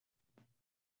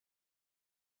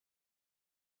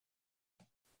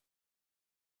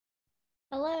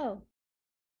Hello.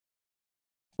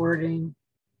 Recording.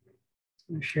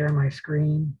 I'm going to share my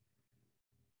screen.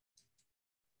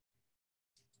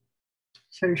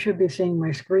 So you should be seeing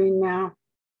my screen now.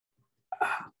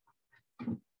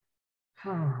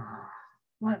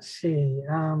 Let's see.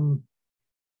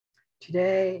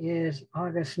 Today is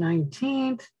August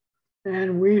 19th,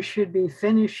 and we should be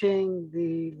finishing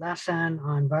the lesson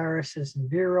on viruses and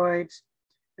viroids,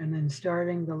 and then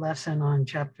starting the lesson on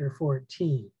chapter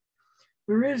 14.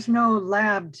 There is no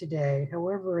lab today.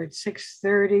 However, at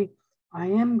 6:30, I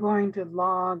am going to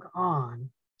log on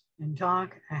and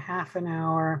talk a half an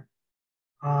hour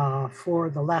for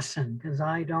the lesson, because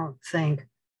I don't think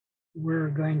we're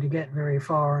going to get very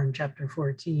far in chapter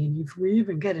 14, if we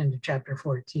even get into chapter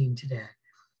 14 today.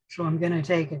 So I'm going to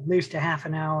take at least a half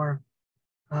an hour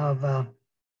of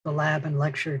the lab and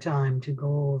lecture time to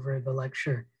go over the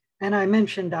lecture. And I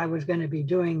mentioned I was going to be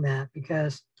doing that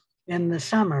because in the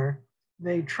summer,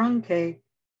 they truncate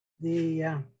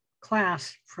the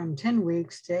class from 10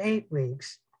 weeks to 8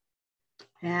 weeks.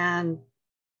 And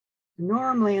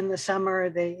normally in the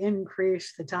summer, they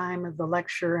increase the time of the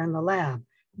lecture and the lab.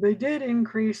 They did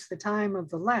increase the time of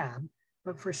the lab,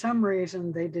 but for some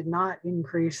reason, they did not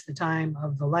increase the time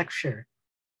of the lecture.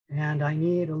 And I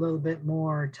need a little bit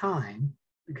more time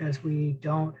because we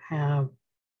don't have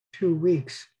 2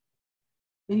 weeks.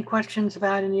 Any questions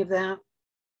about any of that?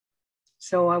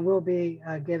 So I will be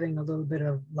giving a little bit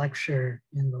of lecture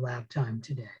in the lab time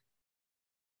today.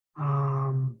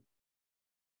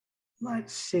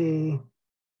 Let's see.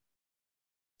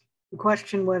 The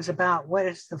question was about what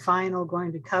is the final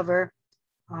going to cover?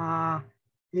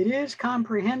 It is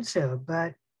comprehensive,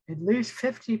 but at least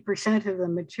 50% of the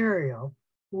material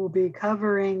will be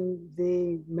covering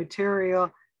the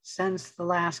material since the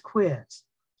last quiz.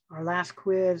 Our last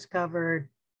quiz covered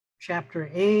chapter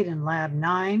 8 and lab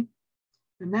 9.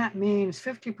 And that means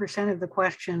 50% of the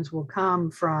questions will come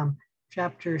from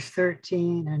chapters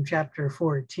 13 and chapter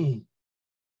 14.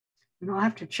 And I'll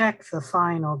have to check the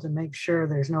final to make sure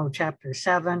there's no chapter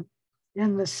 7.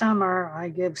 In the summer, I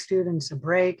give students a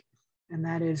break, and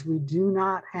that is we do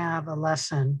not have a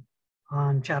lesson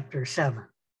on chapter 7.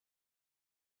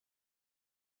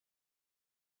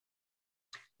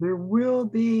 There will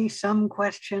be some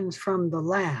questions from the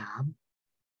lab,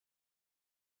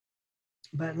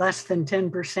 but less than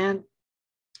 10%,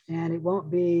 and it won't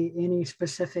be any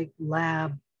specific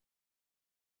lab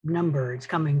number it's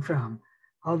coming from.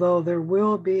 Although there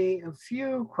will be a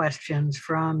few questions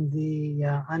from the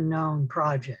unknown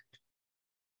project.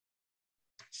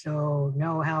 So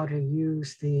know how to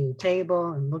use the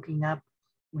table and looking up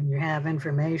when you have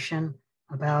information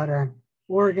about an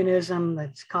organism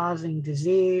that's causing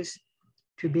disease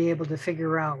to be able to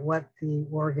figure out what the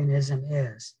organism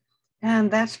is.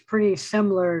 And that's pretty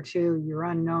similar to your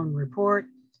unknown report,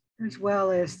 as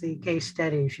well as the case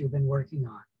studies you've been working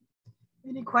on.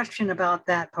 Any question about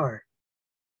that part?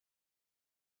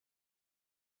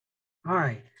 All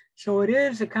right, so it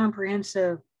is a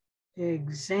comprehensive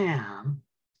exam.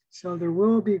 So there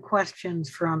will be questions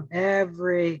from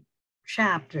every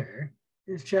chapter.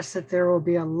 It's just that there will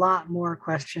be a lot more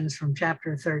questions from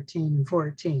chapter 13 and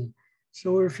 14.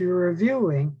 So if you're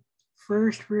reviewing,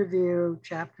 first review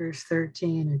chapters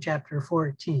 13 and chapter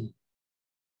 14.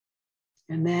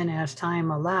 And then as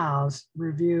time allows,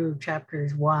 review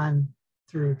chapters 1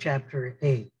 through chapter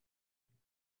 8,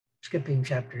 skipping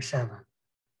chapter 7.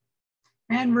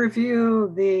 And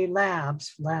review the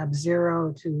labs, lab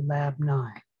 0 to lab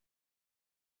 9.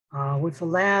 With the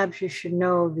labs, you should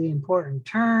know the important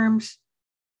terms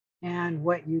and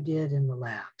what you did in the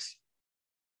labs.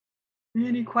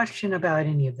 Any question about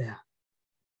any of that?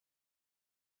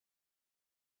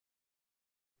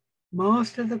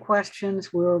 Most of the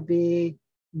questions will be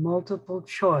multiple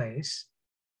choice.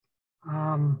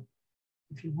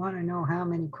 If you want to know how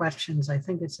many questions, I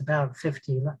think it's about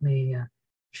 50. Let me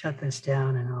shut this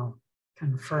down and I'll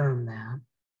confirm that.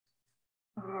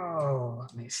 Oh,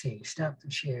 let me see, stop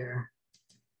the share.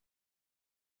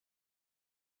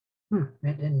 It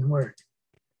didn't work.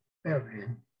 There we go.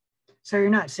 So you're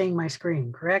not seeing my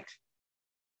screen, correct?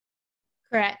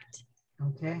 Correct.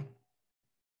 Okay.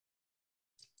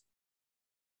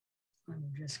 Let me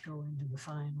just go into the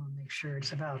final and make sure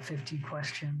it's about 50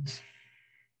 questions.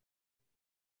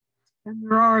 And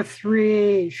there are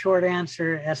 3 short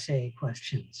answer essay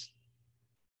questions.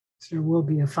 So there will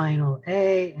be a final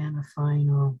A and a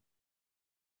final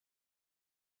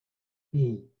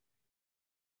B.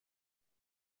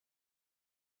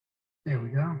 There we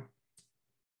go.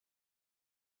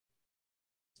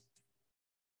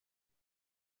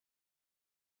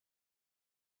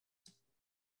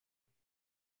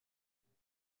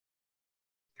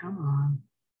 Come on.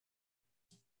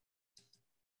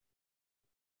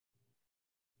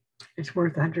 It's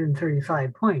worth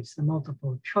 135 points, the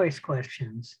multiple choice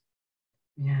questions.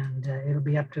 And it'll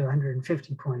be up to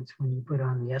 150 points when you put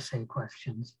on the essay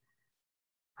questions.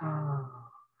 I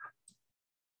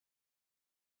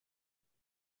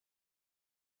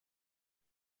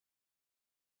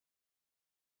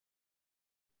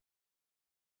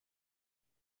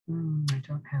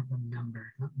don't have them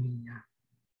numbered. Let me,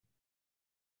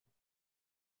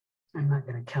 I'm not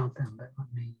going to count them, but let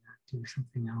me do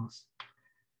something else.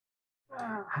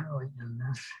 How do I end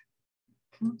this?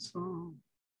 Cancel.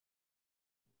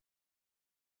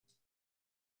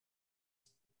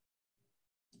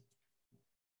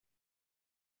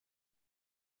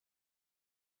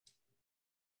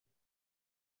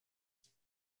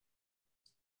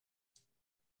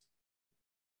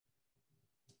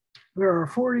 There are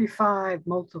 45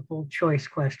 multiple choice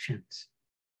questions.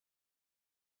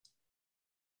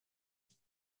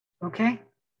 Okay.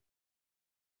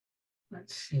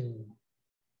 Let's see.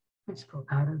 Let's go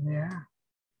out of there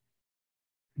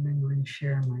and then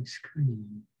reshare my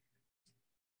screen.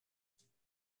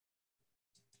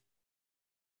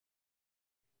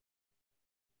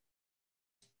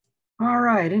 All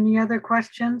right, any other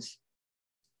questions?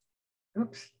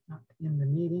 Oops, not in the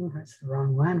meeting, that's the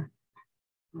wrong one.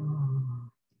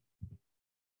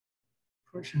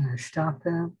 Fortunately, I stopped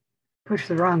that. Push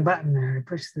the wrong button there. I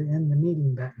pushed the in the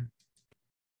meeting button.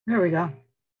 There we go.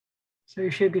 So you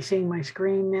should be seeing my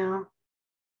screen now.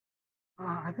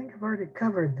 I think I've already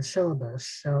covered the syllabus,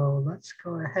 so let's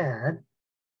go ahead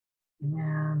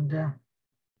and let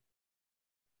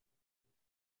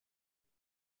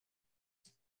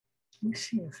me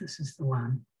see if this is the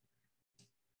one.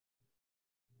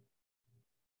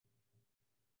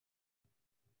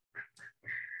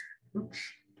 Oops,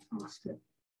 lost it.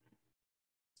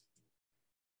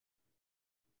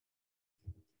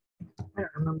 I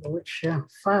don't remember which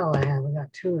file I have. I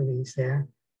got two of these there.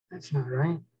 That's not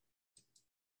right.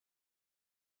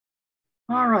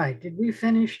 All right, did we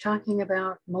finish talking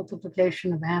about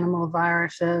multiplication of animal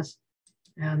viruses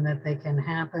and that they can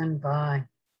happen by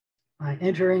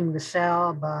entering the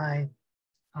cell by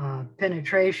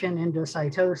penetration,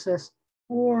 endocytosis,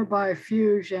 or by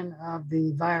fusion of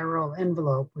the viral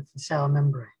envelope with the cell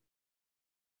membrane?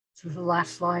 This is the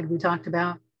last slide we talked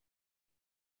about.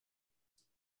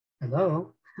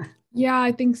 Hello? Yeah,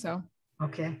 I think so.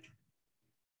 Okay.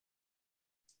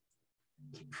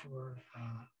 Thank you for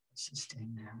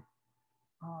assisting there.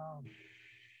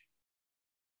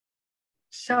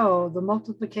 So the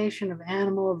multiplication of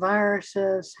animal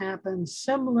viruses happens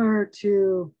similar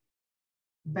to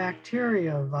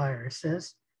bacterial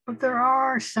viruses, but there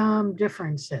are some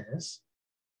differences.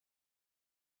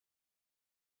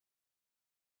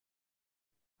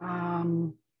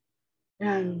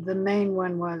 And the main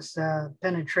one was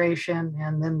penetration,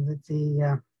 and then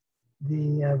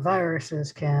the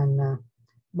viruses can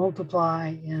multiply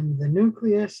in the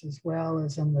nucleus as well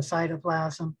as in the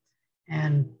cytoplasm,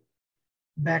 and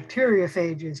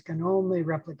bacteriophages can only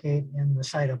replicate in the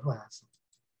cytoplasm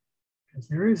because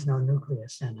there is no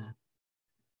nucleus in a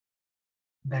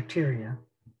bacteria.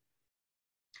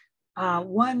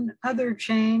 One other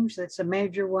change that's a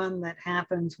major one that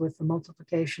happens with the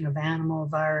multiplication of animal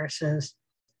viruses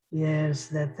is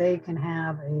that they can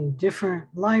have a different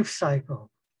life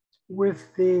cycle.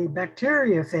 With the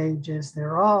bacteriophages,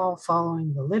 they're all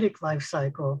following the lytic life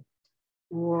cycle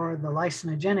or the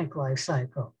lysogenic life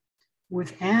cycle.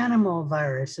 With animal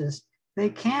viruses, they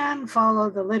can follow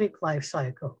the lytic life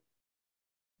cycle.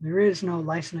 There is no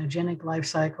lysogenic life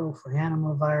cycle for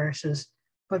animal viruses,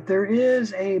 but there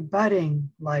is a budding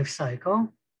life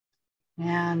cycle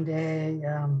and a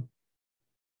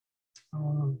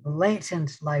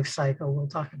latent life cycle. We'll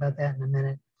talk about that in a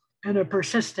minute, and a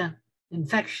persistent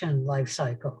infection life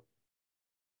cycle.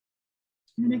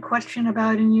 Any question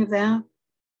about any of that?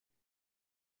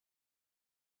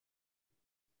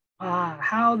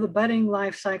 How the budding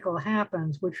life cycle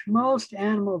happens, which most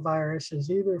animal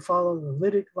viruses either follow the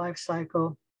lytic life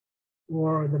cycle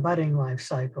or the budding life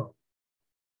cycle.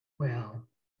 Well,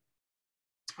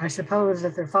 I suppose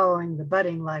if they're following the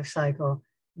budding life cycle,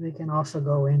 they can also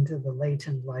go into the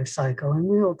latent life cycle. And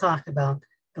we will talk about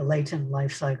the latent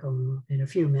life cycle in a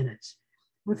few minutes.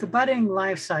 With the budding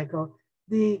life cycle,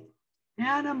 the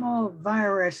animal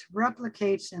virus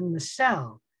replicates in the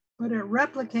cell, but it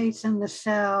replicates in the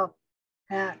cell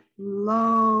at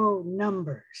low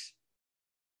numbers.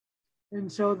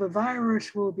 And so the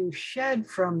virus will be shed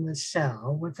from the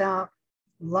cell without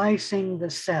lysing the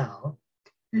cell.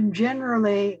 And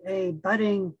generally, a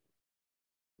budding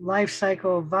life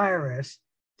cycle virus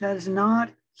does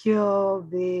not kill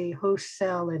the host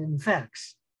cell it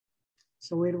infects.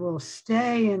 So it will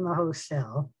stay in the host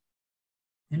cell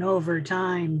and over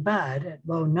time bud at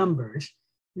low numbers.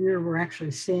 Here we're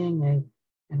actually seeing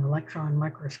an electron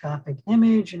microscopic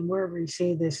image, and wherever you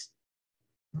see this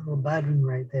little button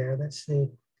right there, that's the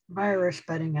virus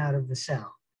budding out of the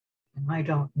cell. And I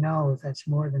don't know if that's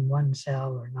more than one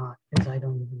cell or not, because I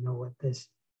don't even know what this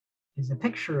is a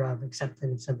picture of, except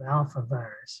that it's of alpha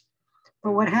virus.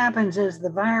 But what happens is the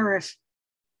virus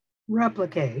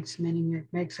replicates, meaning it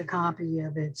makes a copy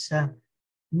of its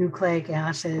nucleic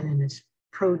acid and its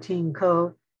protein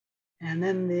coat, and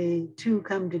then the two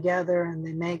come together and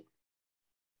they make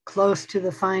close to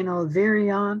the final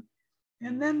virion.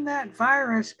 And then that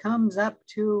virus comes up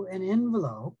to an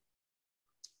envelope.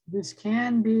 This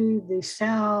can be the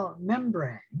cell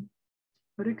membrane,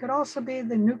 but it could also be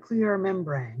the nuclear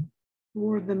membrane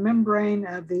or the membrane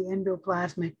of the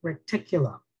endoplasmic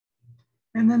reticulum.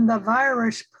 And then the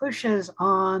virus pushes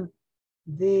on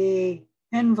the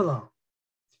envelope.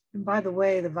 And by the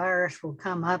way, the virus will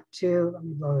come up to, let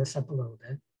me blow this up a little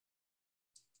bit,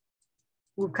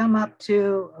 will come up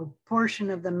to a portion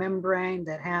of the membrane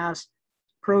that has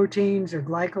proteins or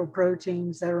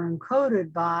glycoproteins that are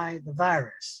encoded by the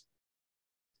virus.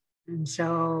 And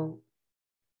so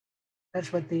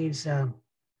that's what these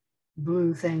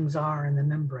blue things are in the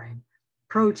membrane.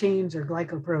 Proteins or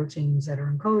glycoproteins that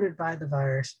are encoded by the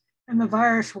virus, and the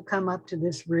virus will come up to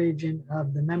this region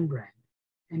of the membrane.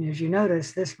 And as you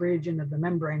notice, this region of the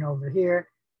membrane over here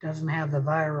doesn't have the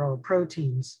viral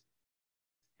proteins,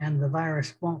 and the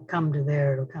virus won't come to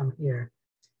there, it'll come here.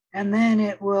 And then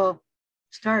it will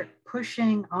start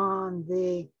pushing on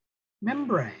the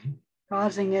membrane,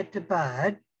 causing it to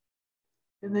bud,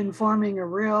 and then forming a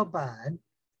real bud.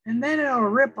 And then it'll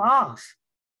rip off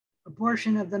a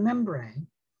portion of the membrane,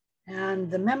 and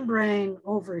the membrane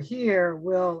over here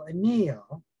will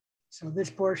anneal. So this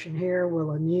portion here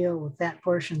will anneal with that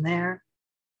portion there.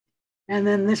 And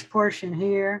then this portion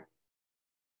here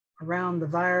around the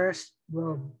virus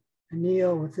will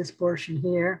anneal with this portion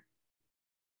here.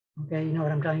 Okay, you know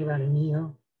what I'm talking about,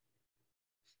 anneal.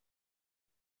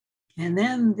 And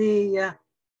then the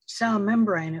cell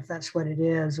membrane, if that's what it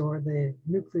is, or the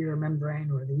nuclear membrane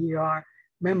or the ER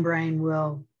membrane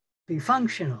will be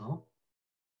functional.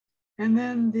 And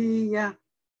then the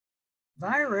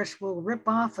virus will rip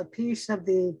off a piece of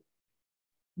the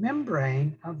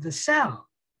membrane of the cell.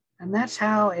 And that's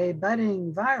how a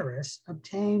budding virus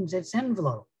obtains its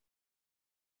envelope.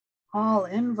 All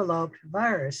enveloped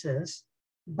viruses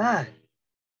bud.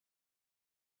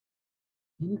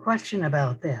 Any question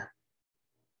about that?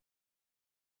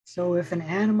 So if an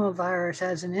animal virus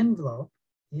has an envelope,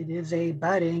 it is a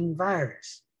budding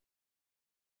virus.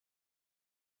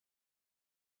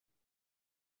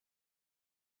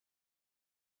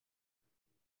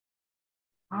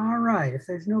 All right, if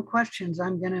there's no questions,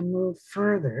 I'm going to move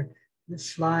further. This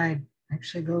slide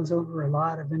actually goes over a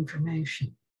lot of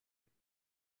information.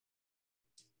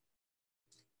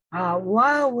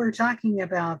 While we're talking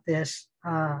about this,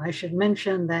 I should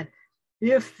mention that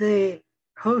if the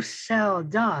host cell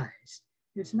dies,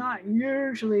 it's not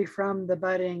usually from the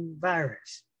budding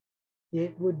virus.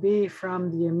 It would be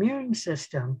from the immune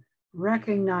system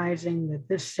recognizing that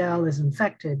this cell is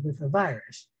infected with a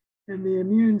virus, and the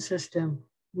immune system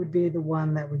would be the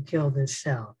one that would kill this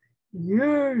cell.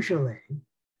 Usually,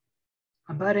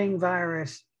 a budding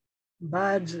virus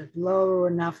buds at low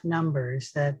enough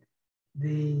numbers that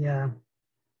the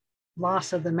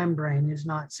loss of the membrane is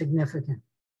not significant.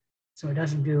 So it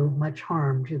doesn't do much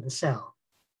harm to the cell.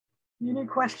 Any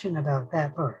question about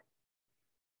that part?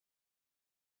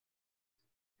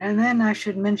 And then I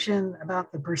should mention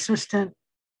about the persistent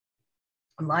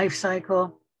life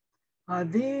cycle.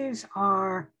 These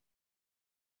are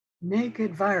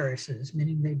naked viruses,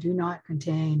 meaning they do not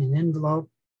contain an envelope.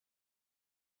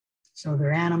 So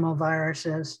they're animal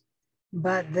viruses,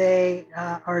 but they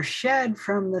are shed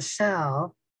from the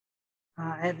cell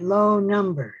at low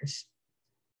numbers.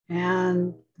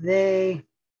 And they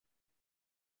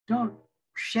don't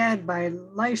shed by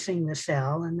lysing the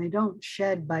cell, and they don't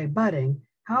shed by budding.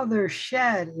 How they're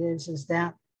shed is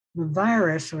that the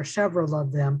virus, or several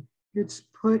of them, gets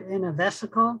put in a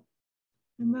vesicle,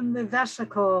 and then the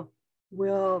vesicle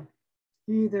will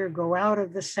either go out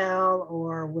of the cell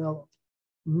or will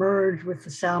merge with the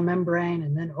cell membrane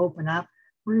and then open up,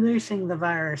 releasing the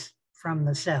virus from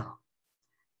the cell.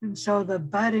 And so the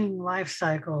budding life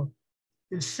cycle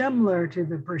is similar to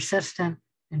the persistent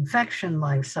infection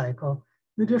life cycle.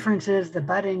 The difference is the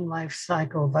budding life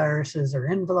cycle viruses are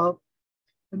enveloped,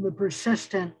 and the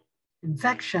persistent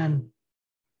infection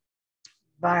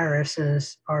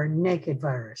viruses are naked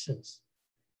viruses.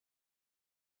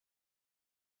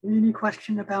 Any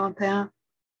question about that?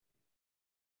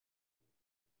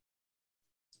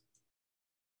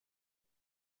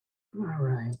 All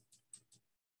right.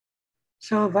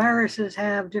 So viruses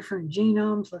have different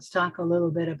genomes. Let's talk a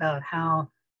little bit about how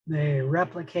they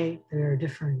replicate their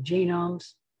different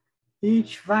genomes.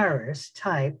 Each virus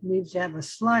type needs to have a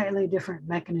slightly different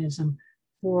mechanism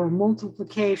for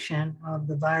multiplication of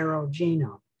the viral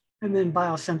genome and then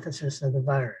biosynthesis of the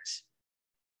virus.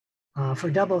 For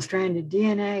double-stranded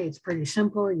DNA, it's pretty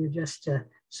simple. You just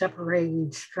separate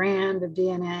each strand of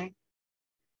DNA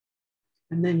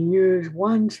and then use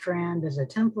one strand as a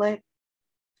template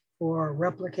for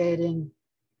replicating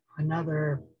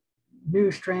another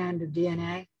new strand of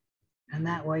DNA. And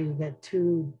that way you get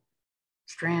 2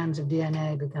 strands of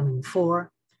DNA becoming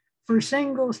 4. For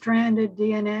single-stranded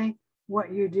DNA,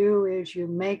 what you do is you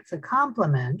make the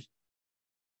complement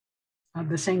of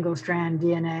the single-strand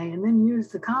DNA and then use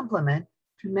the complement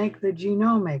to make the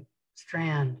genomic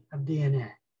strand of DNA.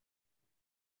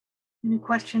 Any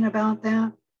question about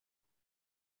that?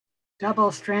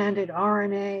 Double-stranded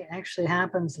RNA actually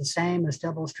happens the same as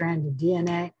double-stranded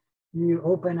DNA. You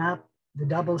open up the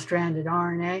double-stranded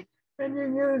RNA and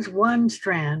you use one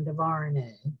strand of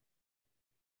RNA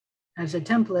as a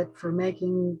template for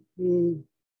making the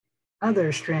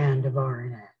other strand of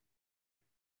RNA.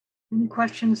 Any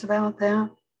questions about that?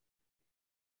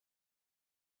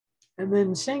 And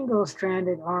then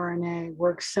single-stranded RNA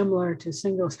works similar to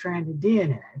single-stranded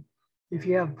DNA. If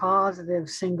you have positive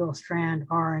single-strand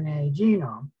RNA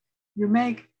genome, you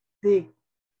make the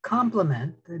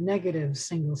complement, the negative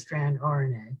single-strand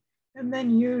RNA, and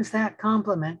then use that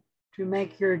complement to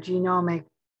make your genomic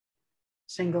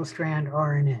single-strand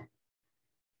RNA.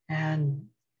 And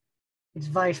it's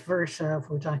vice versa if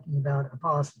we're talking about a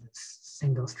positive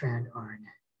single-strand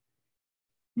RNA.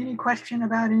 Any question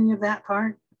about any of that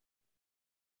part?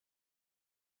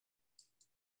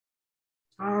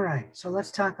 All right, so let's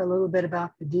talk a little bit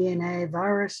about the DNA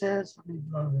viruses. Let me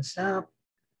blow this up.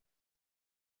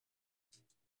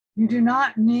 You do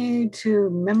not need to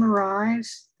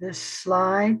memorize this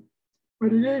slide,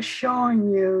 but it is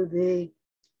showing you the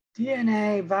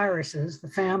DNA viruses, the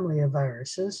family of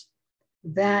viruses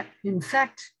that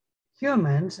infect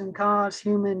humans and cause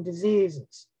human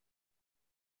diseases.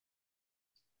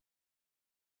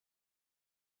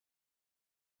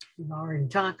 We've already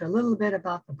talked a little bit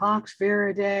about the pox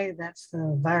viridae. That's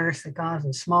the virus that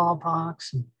causes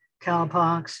smallpox and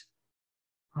cowpox.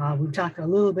 We've talked a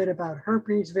little bit about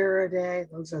herpes viridae.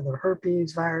 Those are the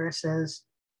herpes viruses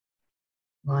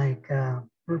like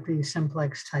herpes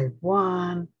simplex type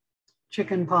 1,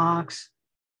 chickenpox.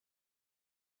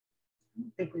 I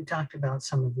think we talked about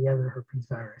some of the other herpes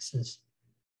viruses.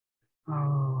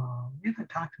 We haven't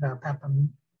talked about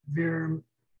papillomatosis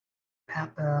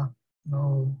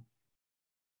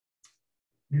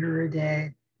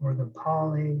or the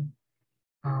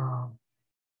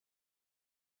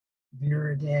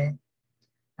polyviridae.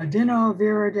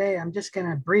 Adenoviridae, I'm just going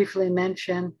to briefly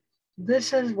mention.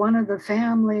 This is one of the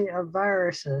family of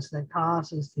viruses that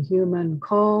causes the human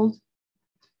cold.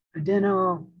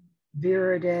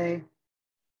 Adenoviridae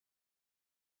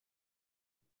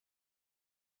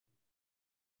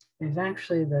is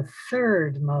actually the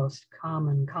 3rd most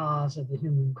common cause of the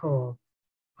human cold.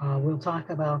 We'll talk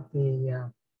about the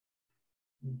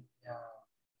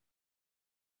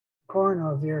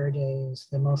Coronaviridae is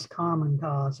the most common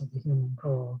cause of the human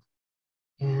cold.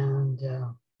 And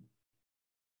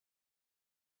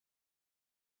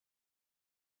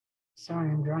sorry,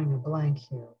 I'm drawing a blank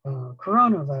here.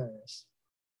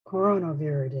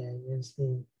 Coronaviridae is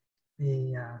the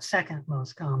 2nd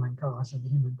most common cause of the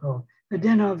human cold.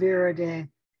 Adenoviridae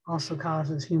also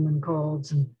causes human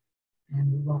colds, and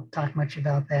we won't talk much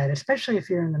about that, especially if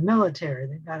you're in the military.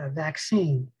 They've got a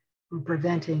vaccine for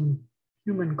preventing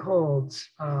human colds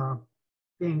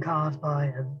being caused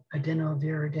by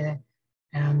adenoviridae.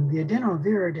 And the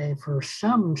adenoviridae, for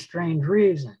some strange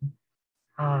reason,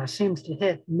 seems to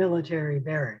hit military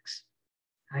barracks.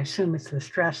 I assume it's the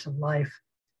stress of life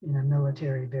in a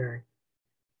military barrack.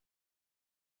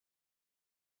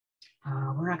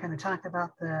 We're not going to talk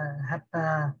about the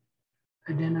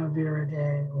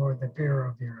adenoviridae or the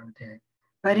viroviridae.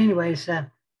 But anyways,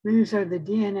 these are the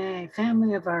DNA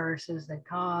family of viruses that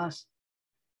cause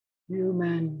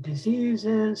human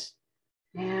diseases.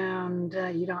 And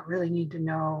you don't really need to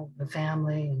know the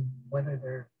family and whether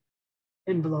they're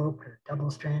enveloped or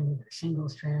double-stranded or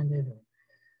single-stranded or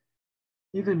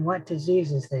even what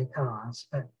diseases they cause.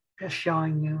 But just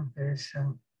showing you there's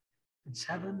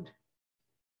 7.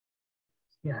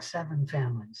 Yeah, 7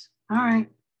 families. All right,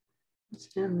 let's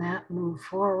end that, move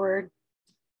forward.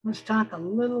 Let's talk a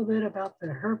little bit about the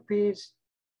herpes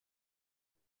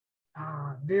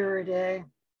viridae.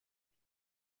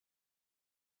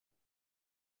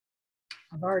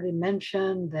 I've already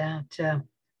mentioned that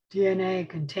DNA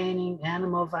containing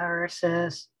animal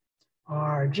viruses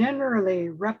are generally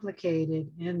replicated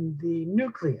in the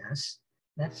nucleus.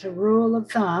 That's a rule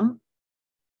of thumb.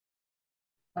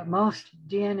 But most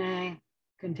DNA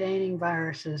containing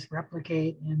viruses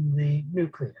replicate in the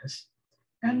nucleus.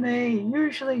 And they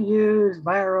usually use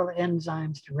viral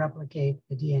enzymes to replicate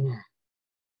the DNA.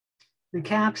 The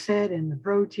capsid and the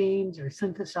proteins are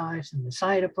synthesized in the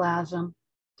cytoplasm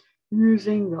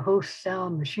using the host cell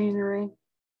machinery.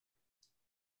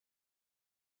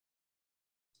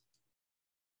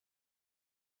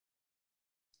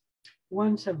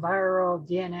 Once a viral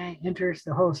DNA enters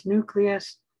the host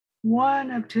nucleus,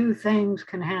 one of 2 things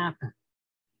can happen.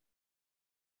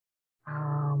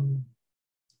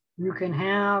 You can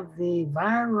have the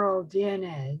viral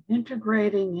DNA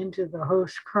integrating into the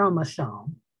host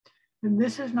chromosome. And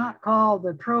this is not called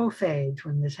the prophage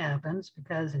when this happens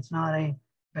because it's not a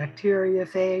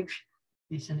bacteriophage,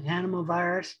 it's an animal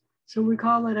virus. So we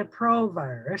call it a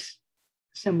provirus,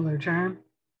 similar term.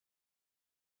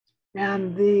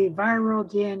 And the viral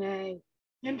DNA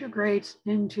integrates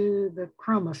into the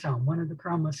chromosome, one of the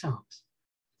chromosomes.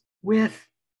 With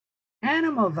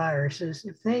animal viruses,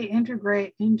 if they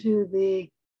integrate into the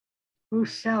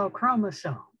host cell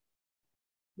chromosome,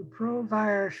 the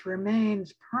provirus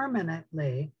remains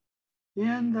permanently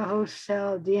in the host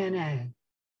cell DNA.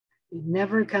 It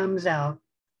never comes out,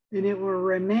 and it will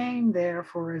remain there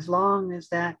for as long as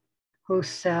that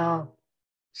host cell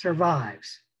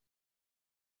survives.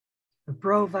 The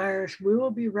provirus will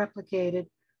be replicated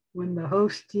when the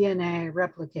host DNA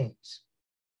replicates.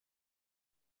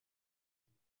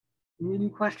 Any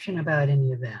question about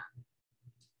any of that?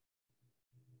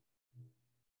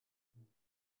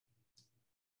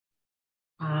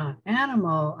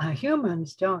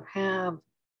 Humans don't have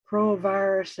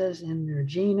proviruses in their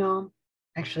genome.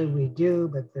 Actually, we do,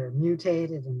 but they're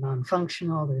mutated and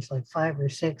non-functional. There's like 5 or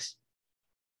 6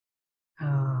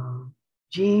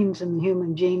 genes in the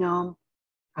human genome,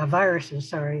 viruses,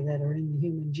 sorry, that are in the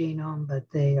human genome, but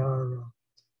they are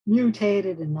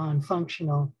mutated and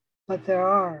non-functional. But there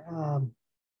are,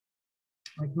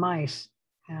 like mice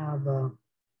have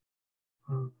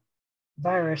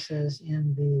viruses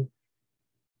in the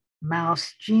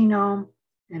mouse genome,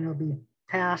 and it'll be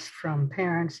passed from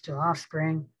parents to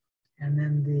offspring, and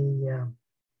then the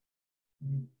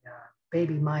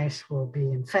baby mice will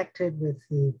be infected with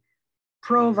the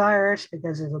provirus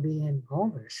because it'll be in all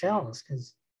their cells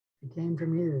because it came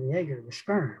from either the egg or the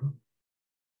sperm.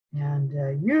 And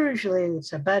usually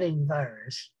it's a budding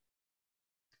virus.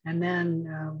 And then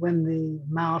when the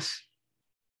mouse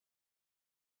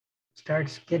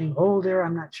starts getting older,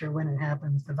 I'm not sure when it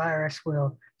happens, the virus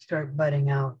will start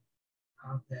budding out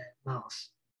of the mouse.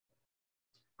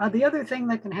 The other thing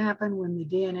that can happen when the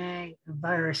DNA of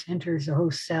virus enters the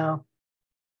host cell,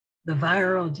 the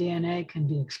viral DNA can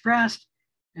be expressed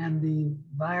and the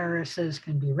viruses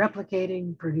can be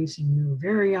replicating, producing new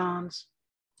virions.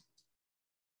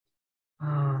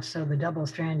 So the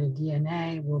double-stranded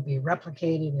DNA will be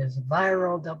replicated as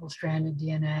viral double-stranded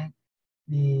DNA.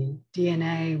 The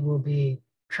DNA will be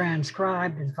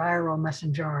transcribed as viral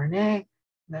messenger RNA.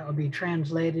 That will be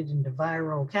translated into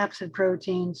viral capsid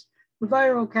proteins. The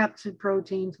viral capsid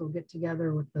proteins will get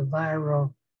together with the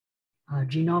viral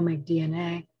genomic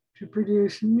DNA to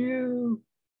produce new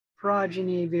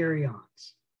progeny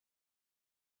virions.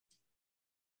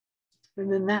 And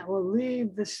then that will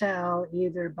leave the cell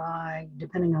either by,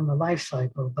 depending on the life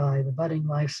cycle, by the budding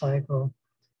life cycle,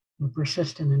 the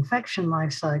persistent infection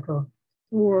life cycle,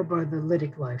 or by the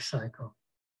lytic life cycle.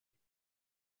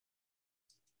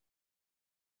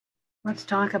 Let's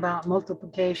talk about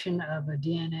multiplication of a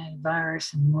DNA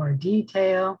virus in more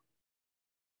detail.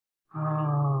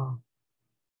 The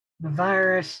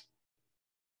virus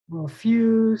will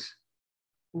fuse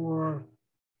or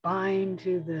bind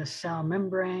to the cell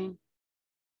membrane.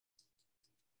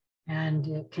 And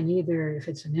it can either, if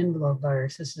it's an envelope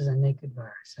virus, this is a naked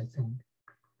virus, I think.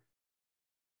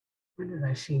 Where did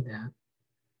I see that?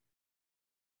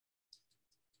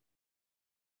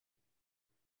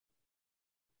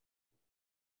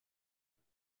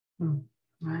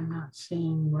 I'm not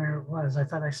seeing where it was. I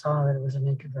thought I saw that it was a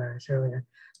naked virus earlier.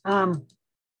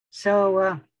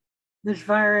 This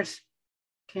virus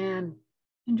can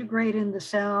integrate in the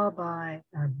cell by,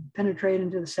 penetrate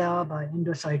into the cell by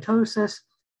endocytosis,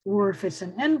 or if it's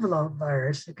an envelope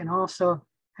virus, it can also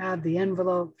have the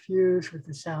envelope fuse with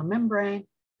the cell membrane,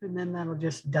 and then that'll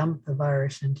just dump the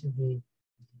virus into the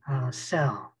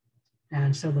cell.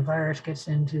 And so the virus gets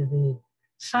into the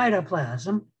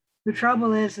cytoplasm. The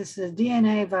trouble is it's a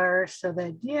DNA virus, so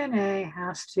that DNA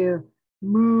has to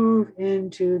move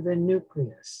into the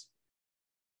nucleus.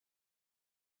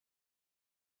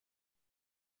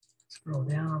 Scroll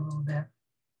down a little bit.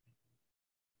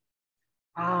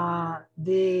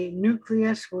 The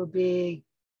nucleus will be,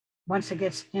 once it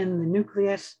gets in the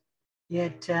nucleus,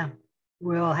 it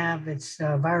will have its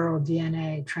viral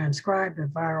DNA transcribed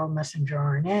with viral messenger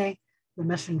RNA. The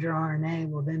messenger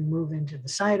RNA will then move into the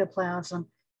cytoplasm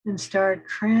and start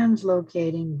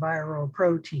translocating viral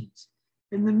proteins.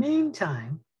 In the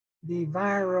meantime, the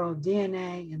viral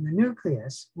DNA in the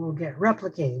nucleus will get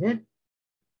replicated,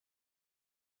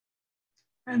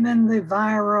 and then the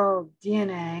viral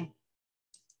DNA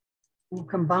will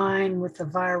combine with the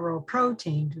viral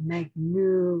protein to make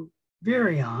new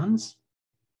virions,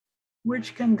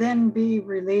 which can then be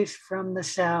released from the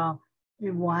cell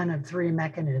in one of three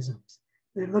mechanisms.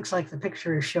 It looks like the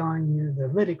picture is showing you the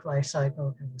lytic life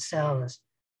cycle, and the cell is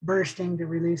bursting to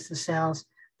release the cells,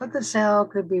 but the cell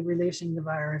could be releasing the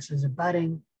virus as a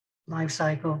budding life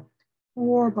cycle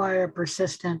or by a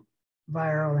persistent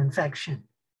viral infection,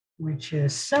 which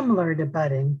is similar to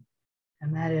budding,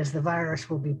 and that is the virus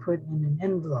will be put in an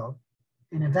envelope,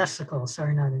 in a vesicle,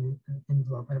 sorry, not an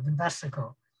envelope, but a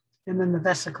vesicle. And then the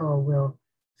vesicle will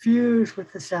fuse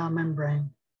with the cell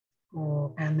membrane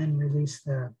and then release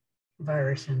the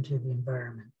virus into the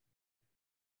environment.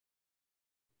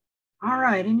 All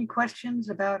right, any questions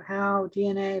about how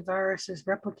DNA viruses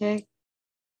replicate?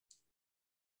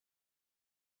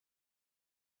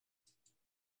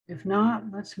 If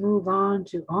not, let's move on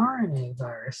to RNA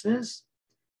viruses.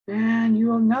 And you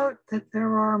will note that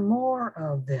there are more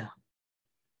of them.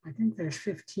 I think there's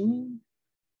 15.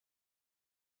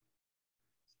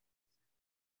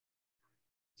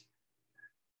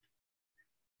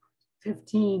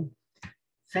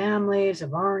 Families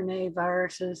of RNA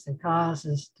viruses that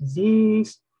causes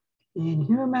disease in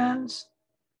humans.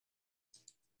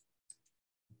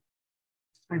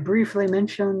 I briefly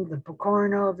mentioned the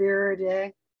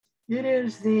Picornaviridae. It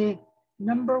is the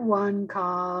 #1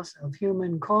 cause of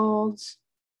human colds,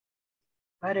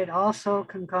 but it also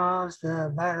can cause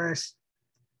the virus,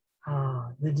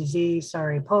 the disease,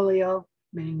 polio,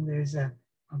 meaning there's a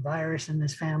virus in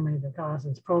this family that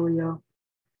causes polio.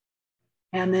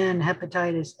 And then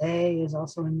hepatitis A is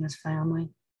also in this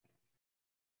family.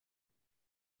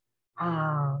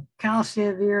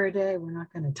 Calciaviridae, we're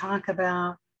not going to talk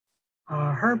about.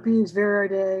 Herpes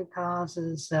viridae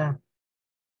causes,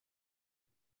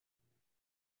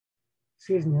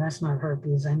 excuse me, that's not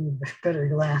herpes. I need better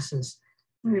glasses.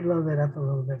 Let me blow that up a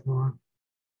little bit more.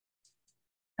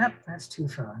 Yep, that's too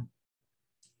far.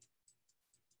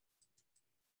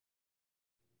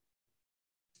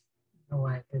 I don't know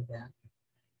why I did that.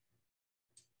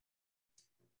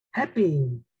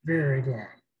 Hepiviridae.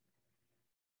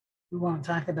 We won't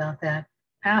talk about that.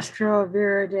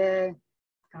 Astroviridae,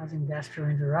 causing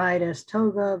gastroenteritis.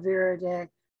 Togaviridae.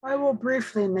 I will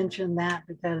briefly mention that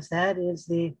because that is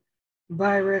the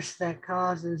virus that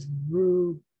causes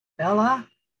rubella.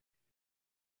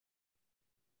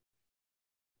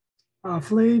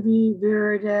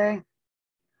 Flaviviridae,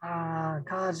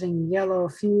 causing yellow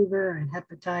fever and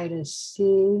hepatitis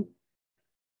C.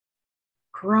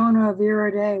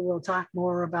 Coronaviridae, we'll talk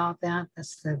more about that.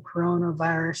 That's the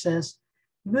coronaviruses.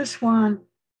 This one,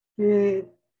 the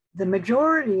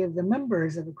majority of the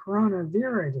members of the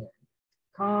Coronaviridae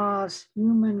cause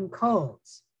human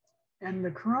colds. And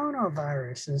the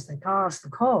coronaviruses that cause the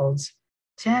colds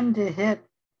tend to hit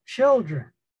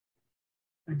children.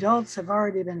 Adults have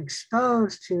already been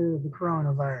exposed to the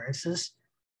coronaviruses,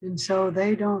 and so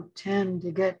they don't tend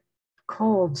to get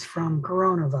colds from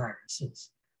coronaviruses.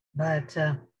 But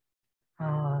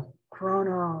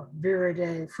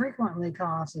Coronaviridae frequently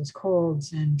causes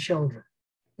colds in children,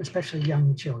 especially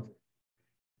young children.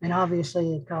 And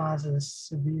obviously it causes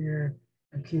severe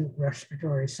acute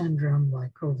respiratory syndrome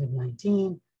like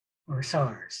COVID-19 or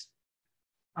SARS.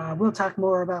 We'll talk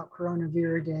more about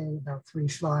Coronaviridae, about 3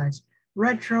 slides.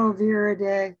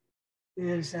 Retroviridae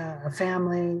is a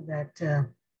family that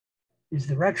is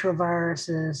the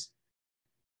retroviruses.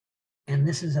 And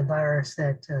this is a virus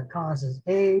that causes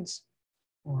AIDS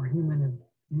or human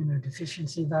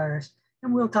immunodeficiency virus.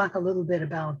 And we'll talk a little bit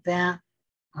about that.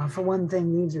 For one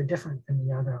thing, these are different than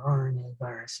the other RNA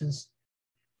viruses.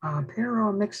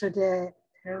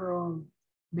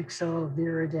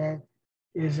 Paromyxoviridae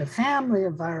is a family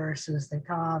of viruses that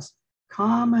cause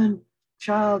common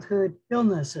childhood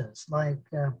illnesses like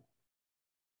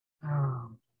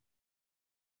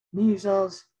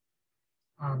measles,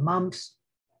 mumps,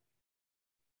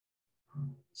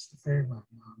 what's the third one?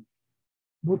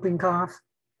 Whooping cough.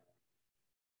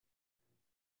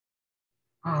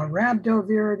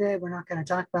 Rhabdoviridae, we're not going to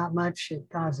talk about much. It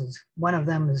causes, one of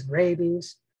them is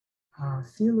rabies.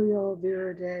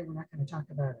 Filioviridea, we're not going to talk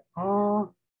about it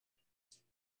all.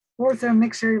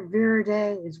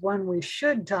 Orthomyxoviridae is one we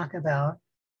should talk about.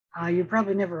 You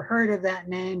probably never heard of that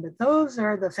name, but those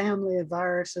are the family of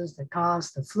viruses that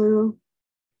cause the flu.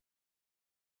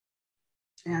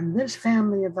 And this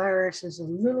family of virus is a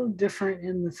little different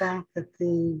in the fact that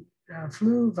the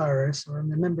flu virus, or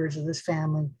the members of this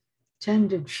family,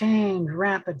 tend to change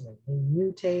rapidly. They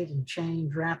mutate and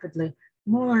change rapidly,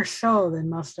 more so than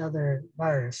most other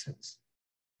viruses.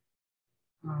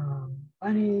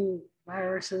 Bunny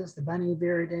viruses, the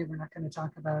Bunnyviridae, we're not going to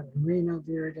talk about.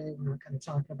 Rhinoviridae, we're not going to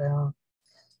talk about.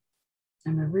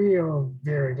 And the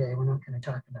Rioviridae, we're not going to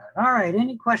talk about. All right,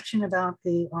 any question about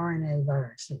the RNA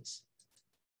viruses?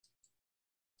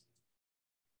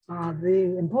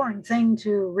 The important thing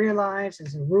to realize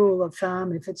is a rule of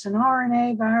thumb. If it's an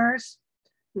RNA virus,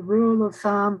 the rule of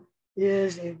thumb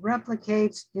is it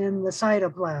replicates in the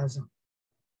cytoplasm.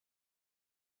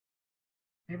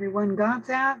 Everyone got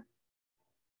that?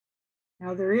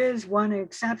 Now there is one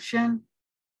exception.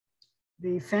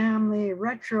 The family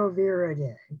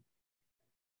Retroviridae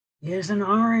is an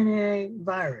RNA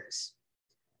virus,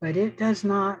 but it does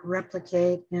not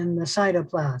replicate in the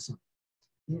cytoplasm.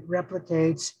 It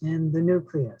replicates in the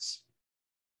nucleus.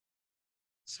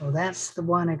 So that's the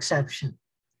one exception.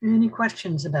 Any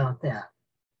questions about that?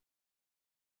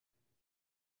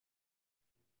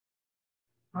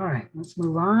 All right, let's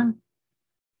move on.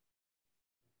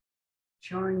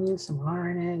 Showing you some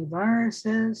RNA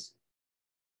viruses.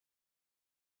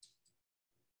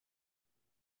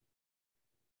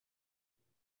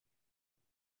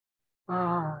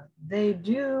 The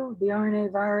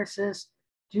RNA viruses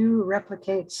do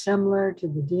replicate similar to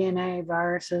the DNA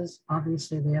viruses.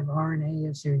 Obviously, they have RNA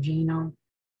as their genome.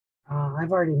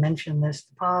 I've already mentioned this,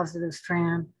 the positive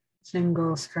strand,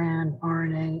 single strand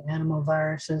RNA animal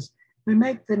viruses. We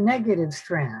make the negative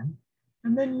strand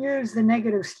and then use the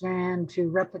negative strand to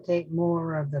replicate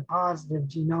more of the positive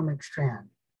genomic strand.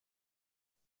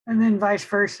 And then vice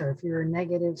versa, if you're a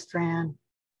negative strand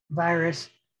virus,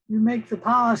 you make the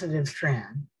positive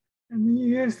strand, and then you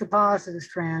use the positive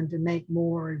strand to make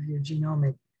more of your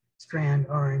genomic strand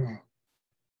RNA.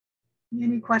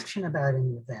 Any question about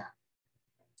any of that?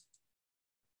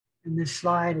 And this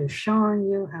slide is showing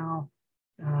you how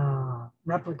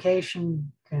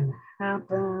replication can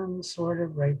happen, sort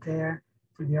of right there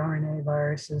for the RNA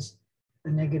viruses.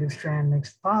 The negative strand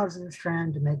makes the positive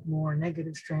strand to make more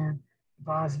negative strand. The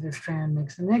positive strand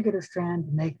makes the negative strand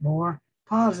to make more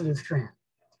positive strand.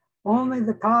 Only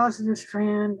the positive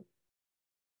strand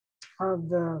of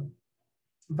the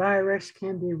virus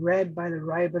can be read by the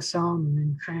ribosome and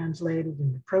then translated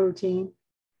into protein.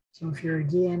 So if you're a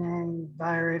DNA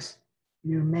virus,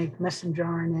 you make messenger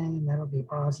RNA, and that'll be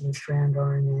positive strand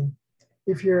RNA.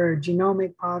 If you're a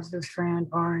genomic positive strand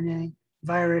RNA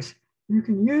virus, you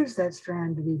can use that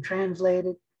strand to be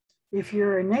translated. If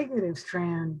you're a negative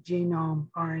strand genome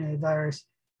RNA virus,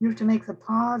 you have to make the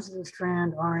positive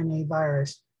strand RNA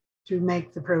virus to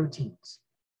make the proteins.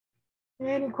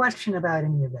 Any question about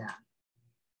any of that?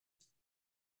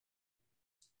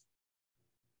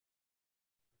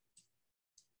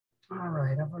 All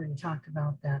right, I've already talked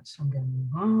about that, so I'm going to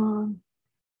move on.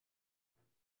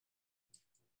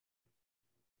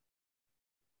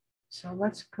 So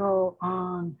let's go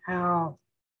on how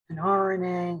an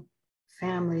RNA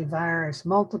family virus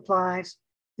multiplies.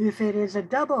 If it is a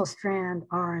double strand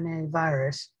RNA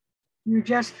virus, you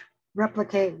just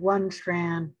replicate one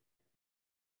strand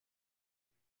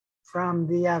from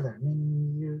the other.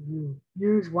 Meaning you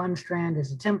use one strand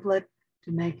as a template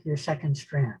to make your second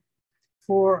strand.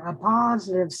 For a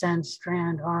positive sense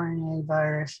strand RNA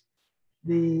virus,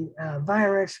 the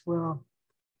virus will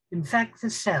infect the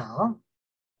cell,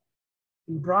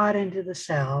 be brought into the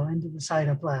cell, into the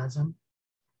cytoplasm,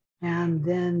 and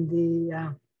then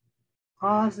the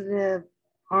positive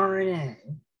RNA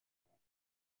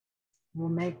will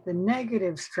make the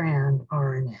negative strand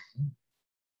RNA,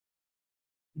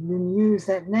 and then use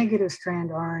that negative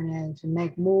strand RNA to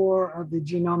make more of the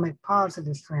genomic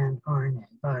positive strand RNA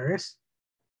virus.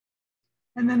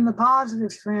 And then the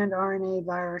positive strand RNA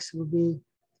virus will be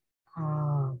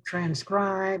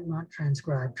translated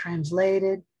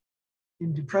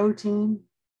into protein.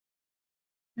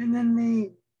 And then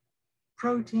the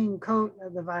protein coat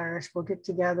of the virus will get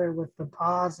together with the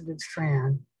positive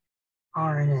strand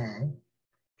RNA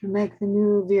to make the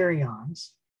new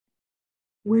virions.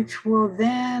 which will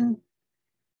then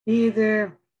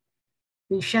either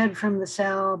be shed from the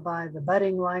cell by the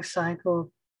budding life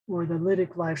cycle or the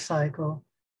lytic life cycle,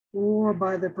 or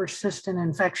by the persistent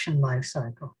infection life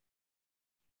cycle.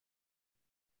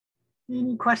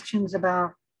 Any questions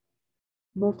about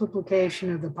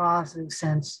multiplication of the positive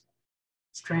sense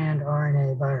strand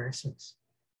RNA viruses?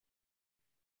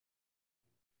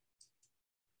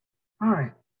 All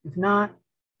right, if not,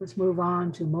 let's move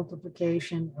on to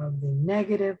multiplication of the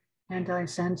negative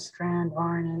antisense strand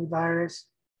RNA virus.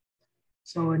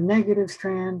 So a negative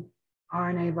strand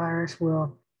RNA virus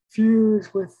will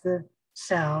fuse with the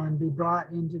cell and be brought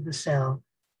into the cell.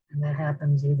 And that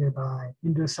happens either by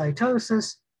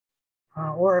endocytosis,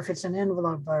 or if it's an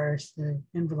envelope virus, the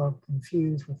envelope can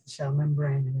fuse with the cell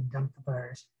membrane and then dump the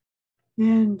virus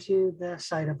into the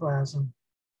cytoplasm.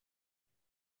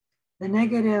 The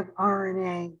negative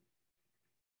RNA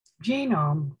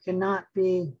genome cannot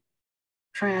be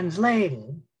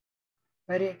translated,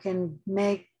 but it can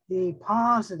make the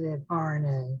positive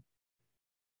RNA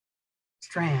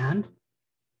strand,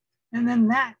 and then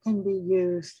that can be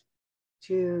used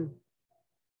to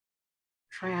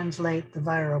translate the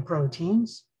viral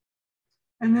proteins.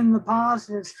 And then the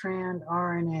positive strand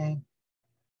RNA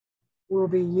will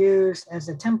be used as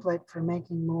a template for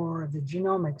making more of the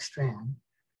genomic strand,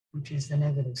 which is the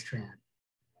negative strand.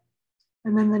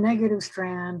 And then the negative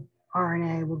strand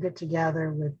RNA will get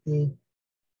together with the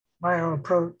viral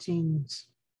proteins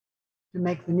to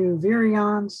make the new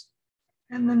virions.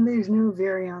 And then these new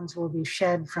virions will be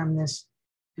shed from this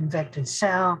infected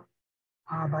cell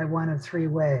by one of three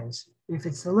ways. If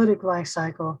it's the lytic life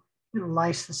cycle, it'll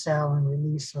lyse the cell and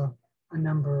release a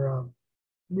number of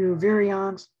new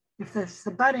virions. If it's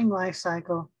the budding life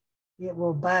cycle, it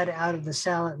will bud out of the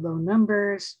cell at low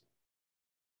numbers.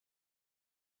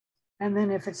 And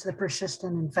then if it's the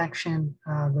persistent infection,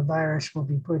 the virus will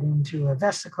be put into a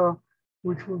vesicle,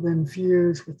 which will then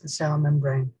fuse with the cell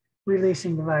membrane,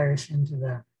 releasing the virus into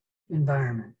the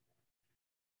environment.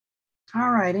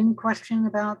 All right, any question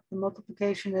about the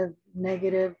multiplication of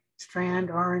negative strand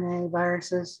RNA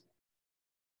viruses?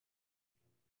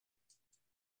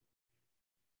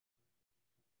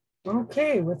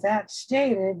 Okay, with that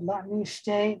stated, let me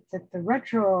state that the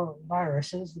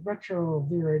retroviruses, the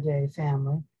Retroviridae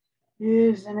family,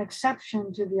 is an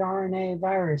exception to the RNA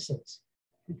viruses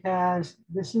because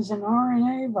this is an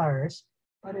RNA virus,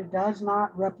 but it does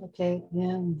not replicate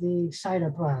in the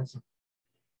cytoplasm.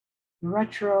 The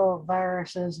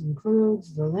retroviruses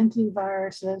includes the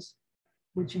lentiviruses,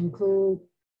 which include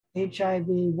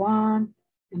HIV-1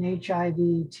 and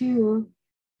HIV-2,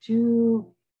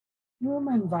 two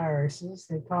human viruses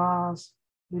that cause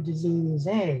the disease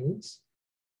AIDS.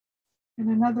 And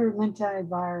another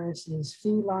lentivirus is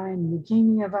feline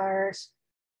leukemia virus,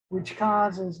 which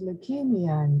causes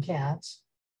leukemia in cats.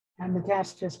 And the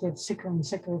cats just get sicker and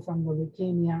sicker from the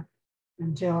leukemia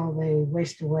until they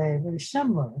waste away, very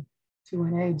similar to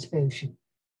an AIDS patient.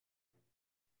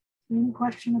 Any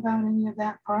question about any of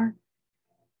that part?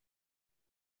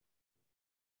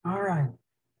 All right.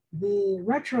 The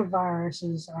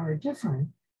retroviruses are different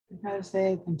because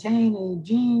they contain a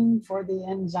gene for the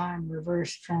enzyme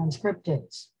reverse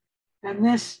transcriptase. And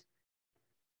this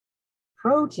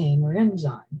protein or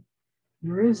enzyme,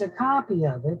 there is a copy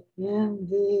of it in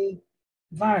the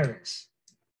virus.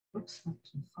 Oops, not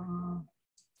too far.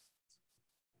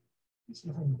 Let's see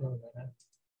if I can build that up.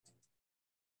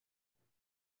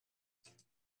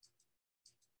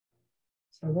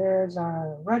 So there's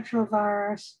our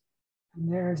retrovirus,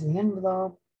 and there's the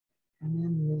envelope, and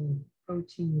then the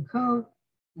protein coat,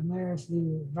 and there's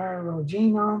the viral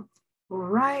genome. Well,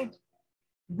 right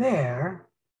there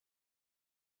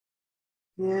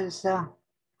is a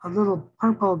little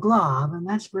purple glob, and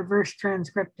that's reverse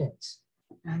transcriptase.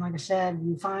 And like I said,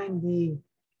 you find the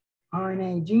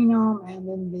RNA genome and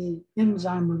then the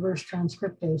enzyme reverse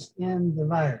transcriptase in the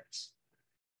virus.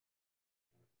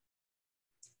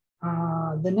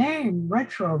 The name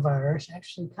retrovirus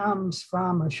actually comes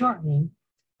from a shortening,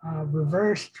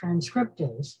 reverse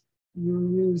transcriptase. You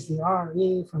use the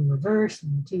RE from reverse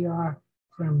and the TR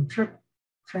from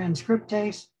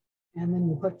transcriptase, and then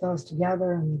you put those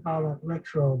together and you call it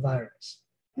retrovirus.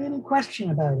 Any question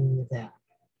about any of that?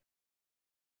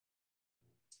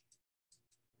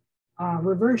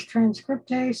 Reverse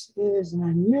transcriptase is an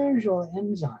unusual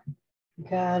enzyme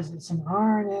because it's an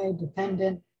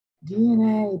RNA-dependent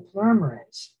DNA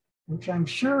polymerase, which I'm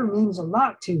sure means a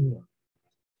lot to you.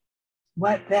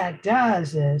 What that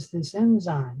does is this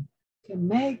enzyme can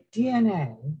make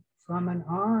DNA from an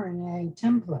RNA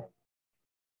template.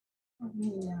 Let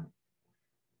me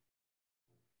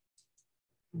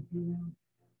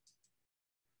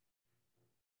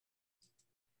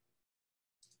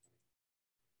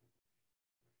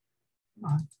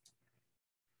Come on.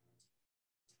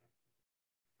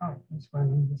 Oh, that's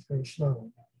running this very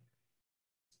slowly.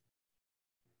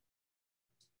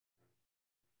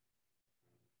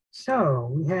 So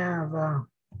we have a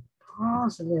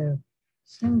positive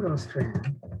single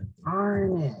strand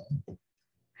RNA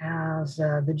as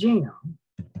the genome.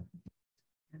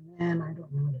 And then I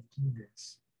don't know how to do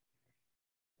this.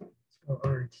 So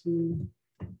RT.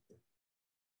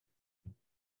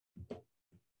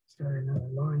 Start another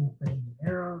line putting the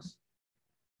arrows.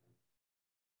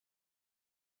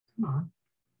 Come on.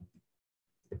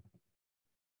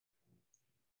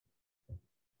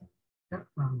 Yep,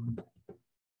 wrong one.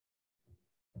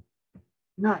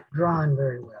 Not drawn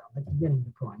very well, but you're getting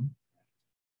the point.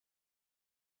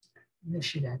 This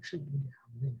should actually be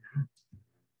down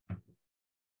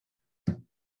there.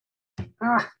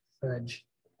 Ah, fudge.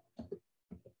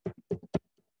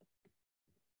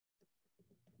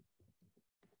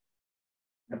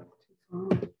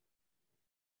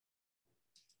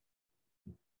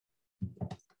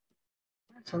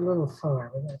 That's a little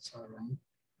far, but that's all right.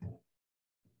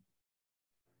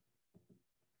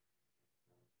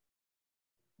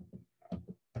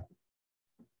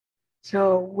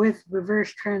 So with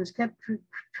reverse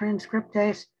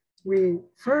transcriptase, we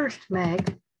first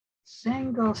make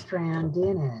single strand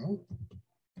DNA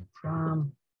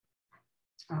from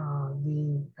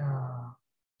the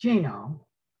genome,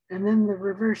 and then the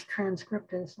reverse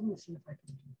transcriptase. Let me see if I can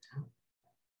do that.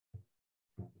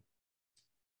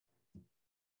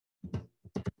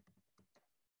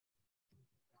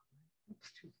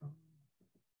 Oops, too far.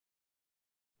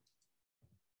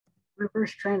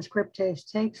 Reverse transcriptase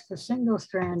takes the single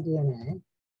strand DNA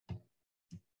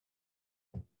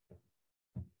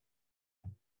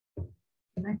and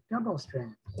make double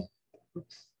strand.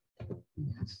 Oops.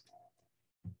 Yes.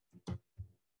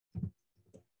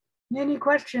 Any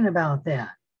question about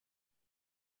that?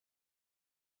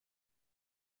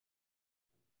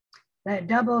 That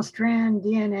double strand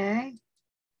DNA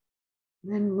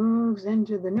then moves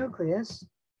into the nucleus.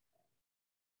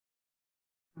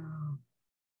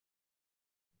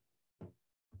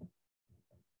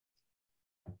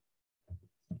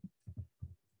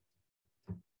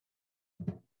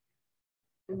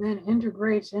 And then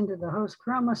integrates into the host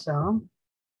chromosome.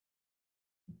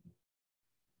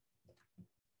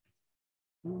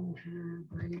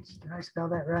 Integrates, did I spell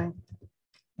that right?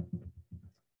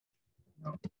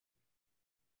 No.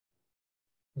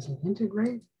 Does it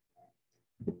integrate?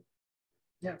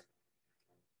 Yep.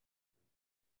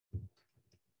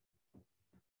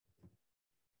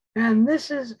 And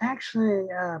this is actually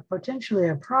potentially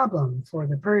a problem for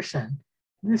the person.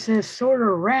 This is sort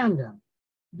of random.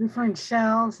 Different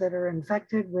cells that are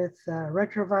infected with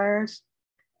retrovirus,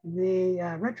 the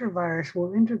retrovirus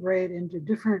will integrate into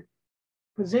different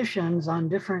positions on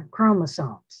different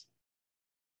chromosomes.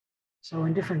 So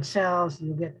in different cells,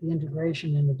 you get the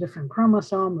integration in a different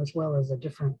chromosome as well as a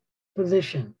different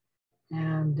position.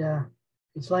 And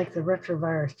it's like the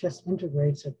retrovirus just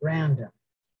integrates at random.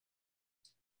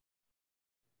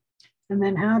 And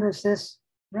then how does this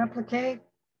replicate?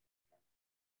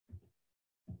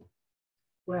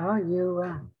 Well, you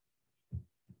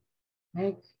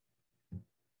make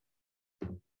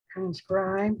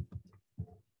transcribe.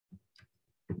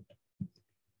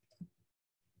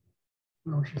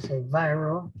 I should say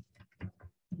viral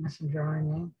messenger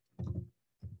RNA.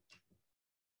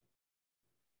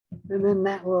 And then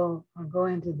that will go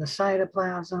into the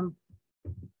cytoplasm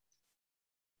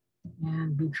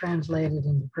and be translated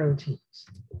into proteins,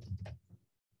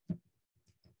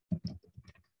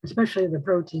 especially the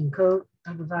protein coat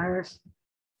of the virus.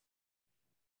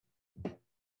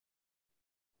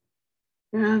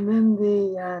 And then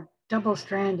the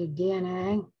double-stranded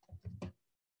DNA.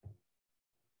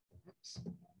 Oops.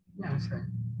 Yeah, that's right.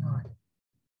 No.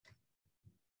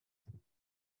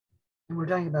 And we're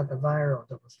talking about the viral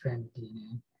double-stranded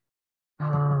DNA.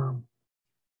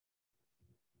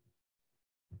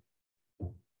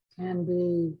 Can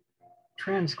be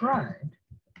transcribed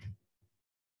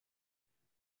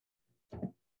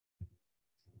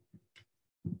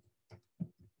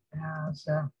as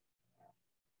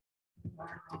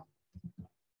viral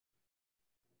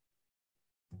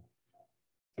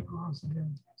positive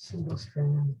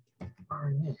single-strand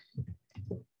RNA.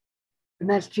 And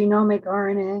that's genomic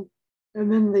RNA.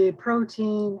 And then the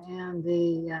protein and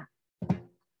the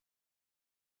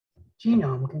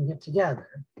genome can get together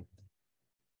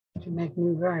to make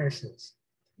new viruses.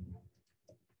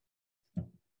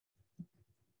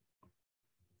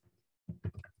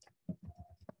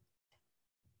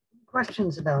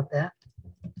 Questions about that?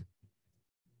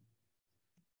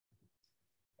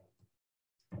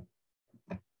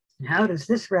 how does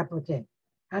this replicate?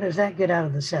 How does that get out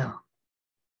of the cell?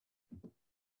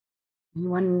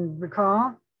 Anyone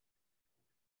recall?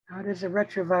 How does a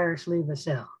retrovirus leave a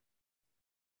cell?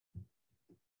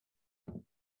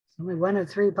 It's only one of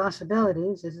three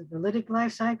possibilities. Is it the lytic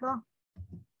life cycle?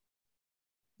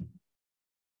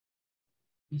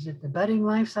 Is it the budding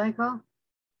life cycle?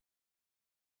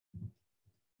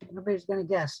 Nobody's going to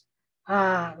guess.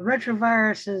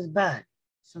 Retroviruses bud,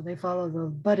 so they follow the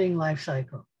budding life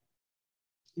cycle.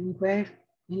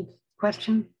 Any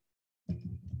question?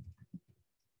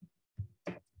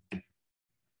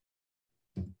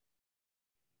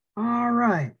 All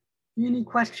right. Any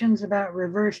questions about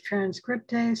reverse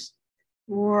transcriptase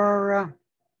or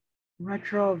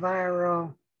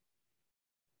retroviral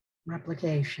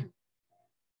replication?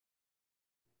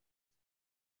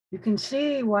 You can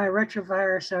see why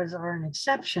retroviruses are an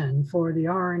exception for the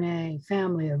RNA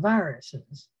family of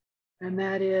viruses. And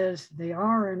that is, they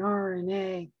are an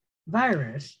RNA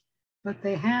virus, but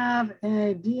they have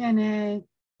a DNA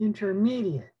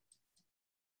intermediate.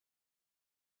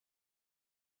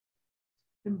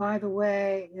 And by the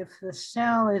way, if the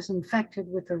cell is infected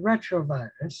with a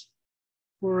retrovirus,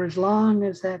 for as long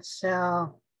as that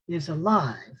cell is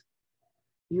alive,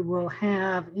 you will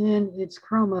have in its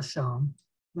chromosome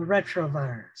the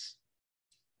retrovirus.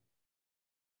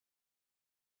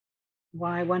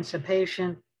 Why once a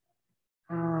patient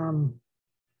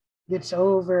gets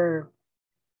over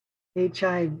an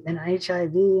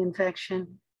HIV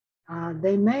infection,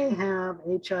 they may have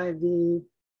HIV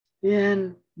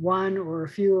in one or a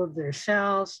few of their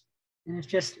cells, and it's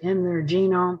just in their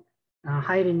genome,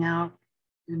 hiding out.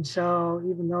 And so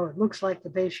even though it looks like the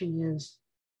patient is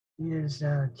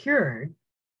cured,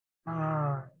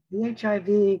 the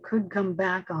HIV could come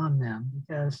back on them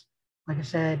because, like I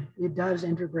said, it does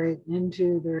integrate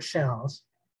into their cells,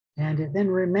 and it then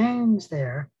remains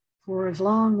there for as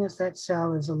long as that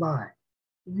cell is alive.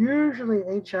 Usually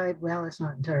HIV, well, it's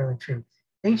not entirely true.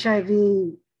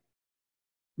 HIV,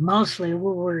 mostly,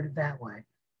 we'll word it that way,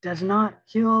 does not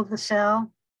kill the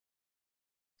cell.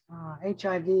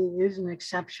 HIV is an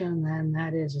exception, and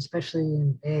that is especially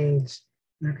in AIDS.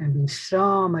 There can be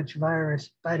so much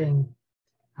virus budding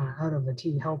out of a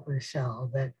T helper cell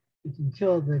that you can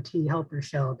kill the T helper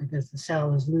cell because the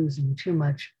cell is losing too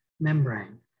much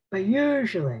membrane. But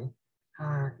usually,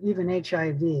 even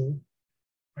HIV,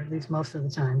 or at least most of the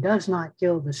time, does not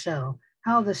kill the cell.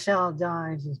 How the cell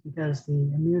dies is because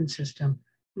the immune system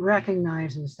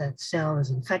recognizes that cell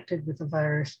is infected with the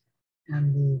virus,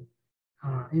 and the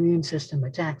immune system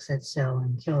attacks that cell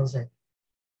and kills it,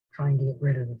 trying to get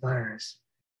rid of the virus.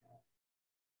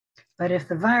 But if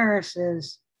the virus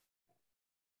is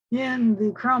in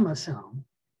the chromosome,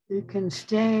 it can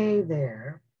stay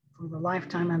there for the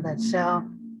lifetime of that cell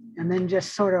and then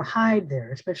just sort of hide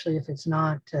there, especially if it's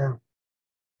not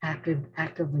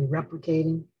actively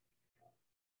replicating.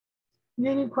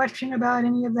 Any question about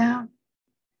any of that?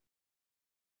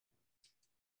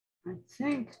 I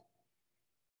think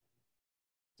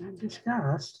I've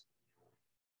discussed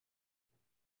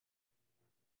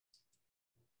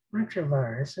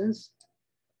retroviruses.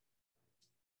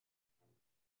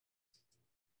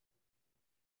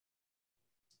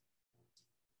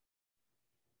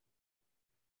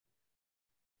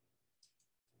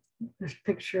 This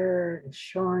picture is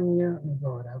showing you, let me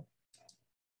blow it up.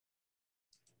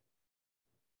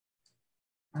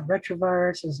 A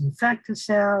retrovirus is infected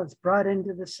cell, it's brought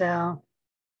into the cell.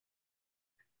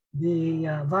 The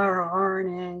viral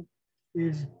RNA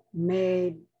is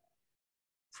made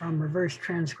from reverse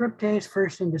transcriptase,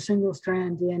 first into single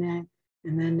strand DNA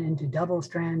and then into double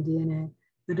strand DNA.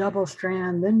 The double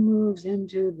strand then moves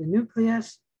into the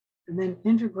nucleus and then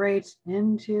integrates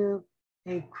into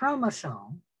a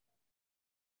chromosome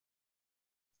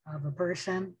of a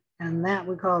person. And that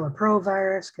we call a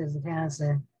provirus because it has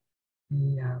the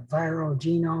viral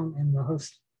genome in the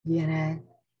host DNA.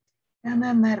 And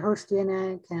then that host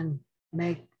DNA can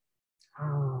make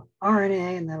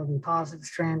RNA, and that'll be positive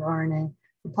strand RNA.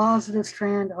 The positive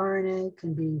strand RNA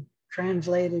can be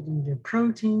translated into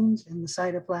proteins in the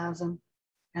cytoplasm.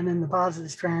 And then the positive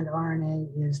strand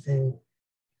RNA is the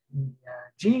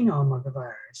genome of the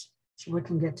virus. So we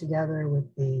can get together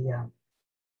with the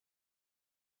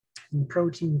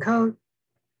protein coat,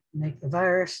 make the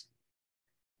virus.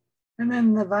 And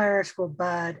then the virus will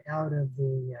bud out of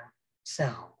the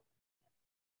cell.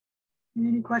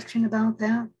 Any question about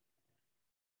that?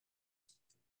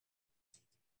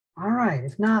 All right,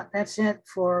 if not, that's it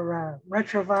for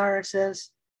retroviruses.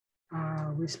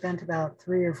 We spent about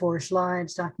 3 or 4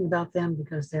 slides talking about them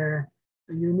because they're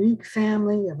a unique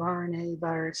family of RNA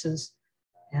viruses.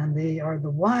 And they are the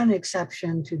one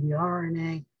exception to the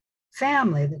RNA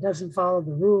family that doesn't follow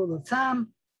the rule of thumb,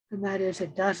 and that is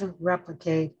it doesn't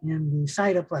replicate in the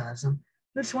cytoplasm.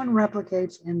 This one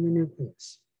replicates in the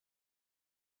nucleus.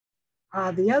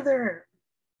 The other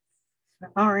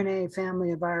RNA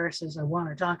family of viruses I want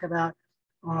to talk about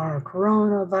are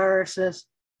coronaviruses,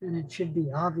 and it should be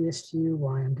obvious to you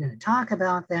why I'm going to talk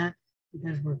about that,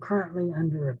 because we're currently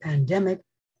under a pandemic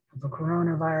of a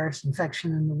coronavirus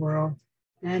infection in the world.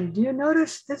 And do you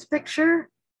notice this picture?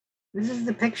 This is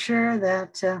the picture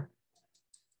that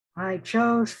I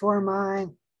chose for my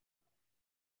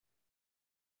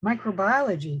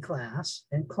microbiology class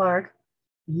at Clark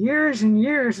years and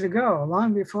years ago,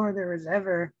 long before there was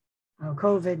ever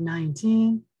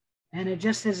COVID-19. And it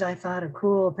just is, I thought, a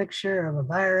cool picture of a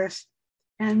virus.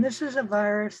 And this is a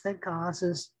virus that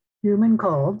causes human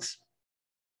colds,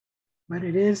 but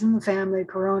it is in the family of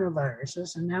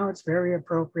coronaviruses. And now it's very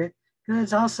appropriate because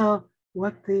it's also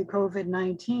what the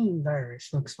COVID-19 virus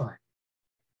looks like.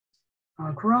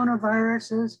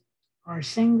 Coronaviruses are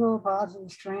single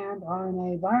positive strand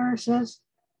RNA viruses.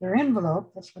 They're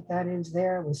enveloped, that's what that is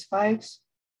there, with spikes.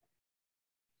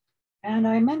 And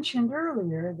I mentioned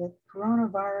earlier that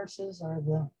coronaviruses are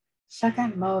the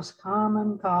second most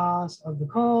common cause of the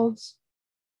colds,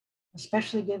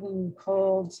 especially giving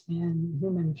colds in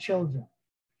human children.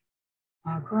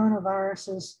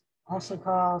 Coronaviruses also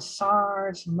cause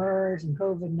SARS, MERS, and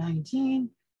COVID-19.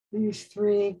 These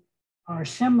three are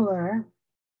similar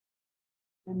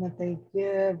in that they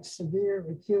give severe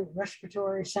acute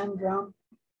respiratory syndrome,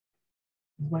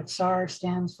 what SARS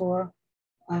stands for.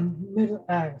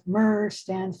 MERS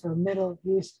stands for Middle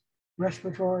East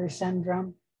Respiratory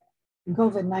Syndrome. And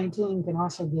COVID-19 can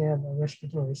also give a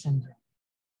respiratory syndrome.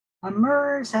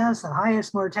 MERS has the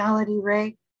highest mortality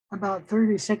rate. About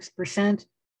 36%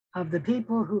 of the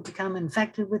people who become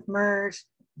infected with MERS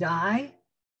die.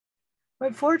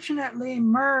 But fortunately,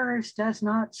 MERS does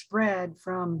not spread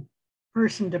from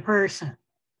person to person.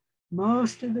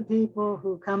 Most of the people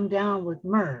who come down with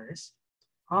MERS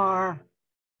are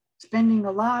spending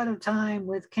a lot of time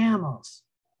with camels.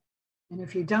 And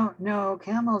if you don't know,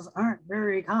 camels aren't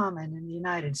very common in the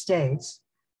United States.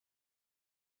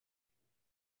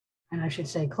 And I should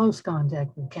say close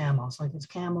contact with camels, like it's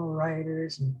camel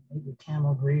riders and maybe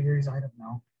camel breeders, I don't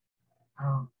know.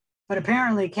 But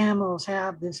apparently camels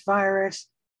have this virus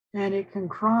and it can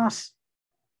cross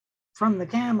from the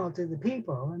camel to the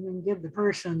people and then give the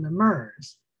person the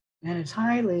MERS. And it's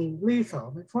highly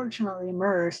lethal, but fortunately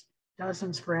MERS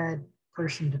doesn't spread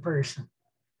person to person.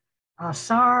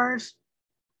 SARS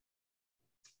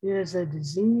is a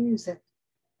disease that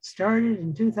started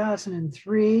in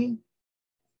 2003.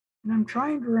 And I'm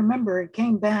trying to remember, it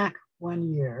came back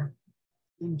one year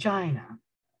in China,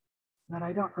 but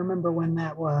I don't remember when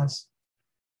that was,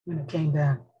 when it came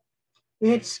back.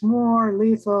 It's more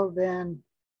lethal than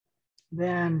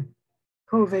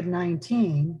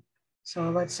COVID-19.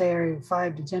 So let's say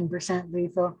 5 to 10%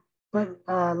 lethal, but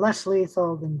less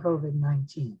lethal than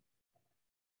COVID-19.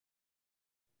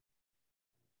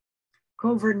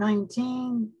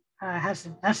 COVID-19 has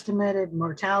an estimated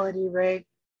mortality rate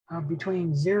of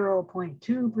between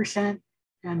 0.2%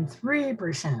 and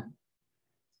 3%.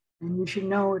 And you should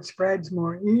know it spreads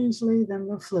more easily than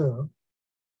the flu.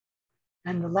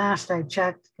 And the last I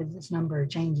checked, because this number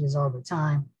changes all the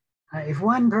time, if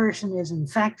one person is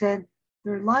infected,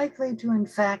 they're likely to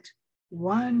infect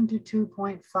 1 to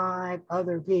 2.5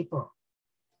 other people.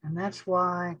 And that's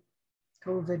why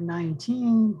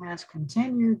COVID-19 has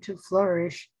continued to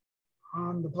flourish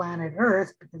on the planet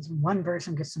Earth, because when one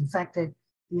person gets infected,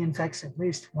 he infects at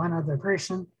least one other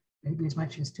person, maybe as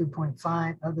much as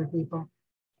 2.5 other people.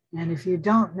 And if you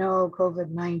don't know,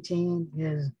 COVID-19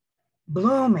 is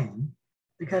blooming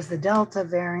because the Delta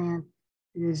variant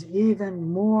is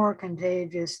even more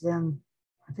contagious than,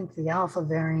 I think, the Alpha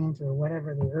variant or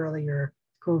whatever the earlier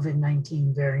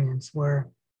COVID-19 variants were.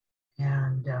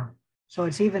 And so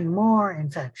it's even more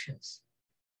infectious.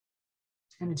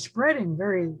 And it's spreading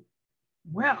very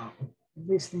well, at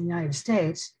least in the United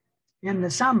States, in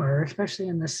the summer, especially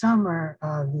in the summer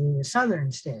of the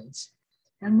southern states.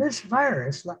 And this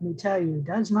virus, let me tell you,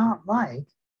 does not like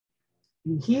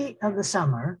the heat of the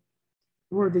summer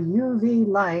or the UV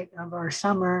light of our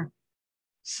summer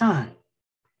sun,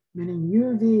 meaning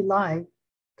UV light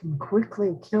can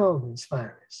quickly kill this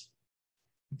virus.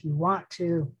 If you want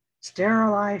to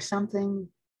sterilize something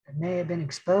that may have been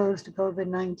exposed to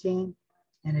COVID-19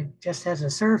 and it just has a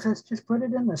surface, just put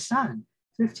it in the sun.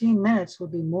 15 minutes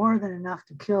would be more than enough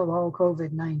to kill all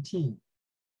COVID-19,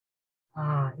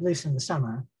 at least in the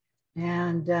summer.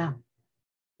 And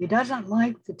he doesn't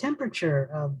like the temperature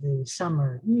of the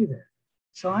summer either.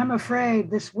 So I'm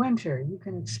afraid this winter you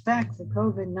can expect that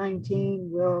COVID-19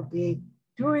 will be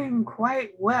doing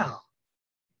quite well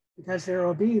because there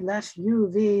will be less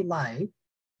UV light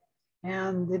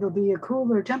and it'll be a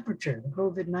cooler temperature. The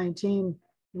COVID-19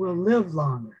 will live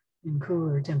longer in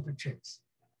cooler temperatures.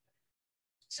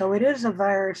 So it is a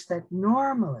virus that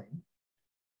normally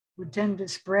would tend to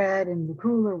spread in the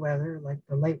cooler weather, like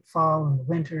the late fall and the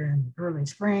winter and the early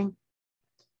spring.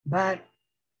 But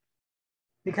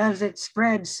because it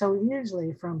spreads so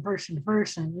easily from person to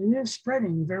person, it is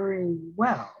spreading very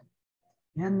well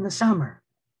in the summer.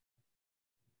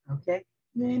 Okay,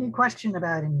 any question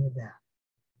about any of that?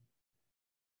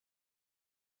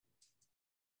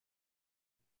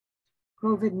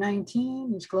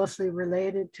 COVID-19 is closely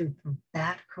related to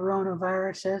bat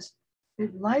coronaviruses.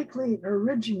 It likely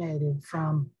originated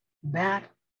from bat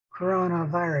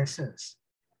coronaviruses.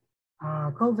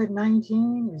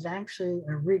 COVID-19 is actually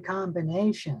a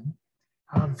recombination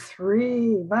of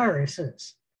 3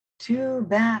 viruses, 2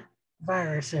 bat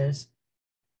viruses,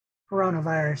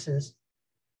 coronaviruses,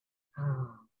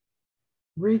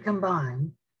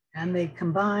 recombined, and they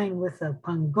combine with a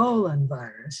pangolin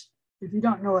virus. If you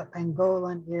don't know what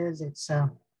pangolin is, it's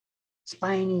a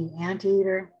spiny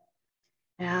anteater.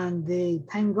 And the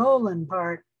pangolin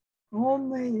part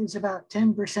only is about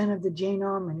 10% of the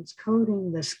genome, and it's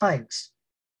coding the spikes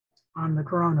on the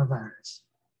coronavirus.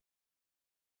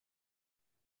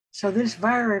 So this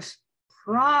virus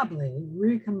probably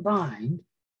recombined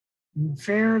in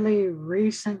fairly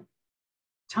recent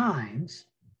times,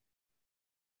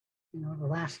 the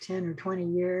last 10 or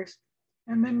 20 years,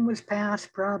 and then was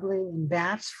passed probably in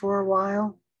bats for a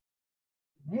while.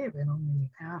 It may have been only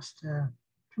past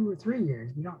 2 or 3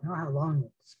 years. We don't know how long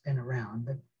it's been around,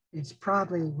 but it's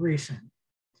probably recent.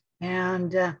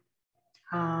 And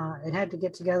it had to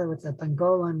get together with the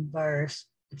pangolin virus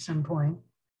at some point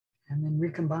and then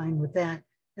recombined with that.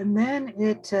 And then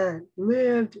it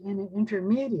lived in an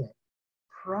intermediate,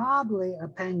 probably a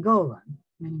pangolin,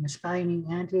 meaning a spiny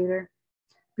anteater,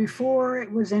 before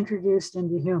it was introduced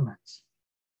into humans.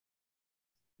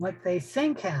 What they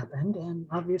think happened, and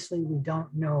obviously we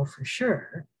don't know for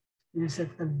sure, is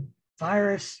that the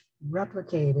virus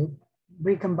replicated,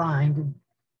 recombined,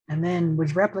 and then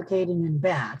was replicating in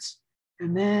bats,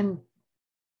 and then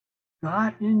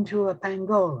got into a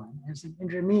pangolin as an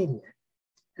intermediate.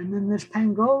 And then this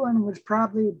pangolin was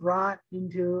probably brought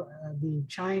into the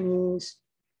Chinese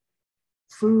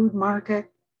food market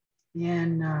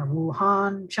in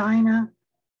Wuhan, China.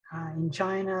 In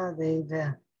China, they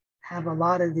have a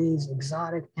lot of these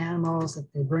exotic animals that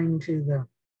they bring to the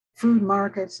food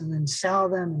markets and then sell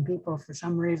them, and people for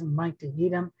some reason like to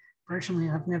eat them. Personally,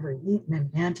 I've never eaten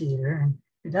an anteater, and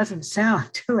it doesn't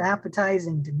sound too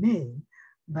appetizing to me,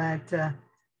 but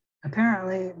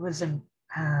apparently it was a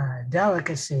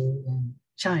delicacy in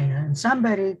China, and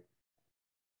somebody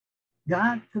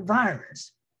got the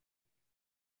virus.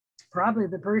 Probably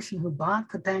the person who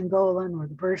bought the pangolin or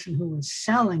the person who was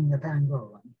selling the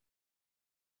pangolin.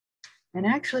 And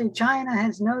actually, China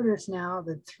has noticed now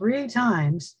that 3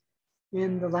 times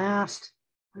in the last,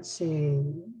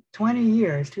 20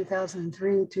 years,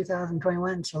 2003,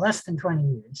 2021, so less than 20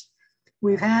 years,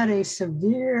 we've had a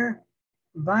severe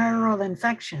viral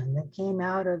infection that came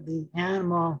out of the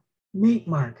animal meat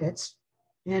markets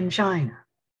in China.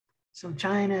 So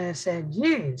China has said,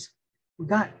 geez, we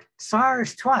got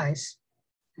SARS twice,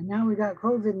 and now we got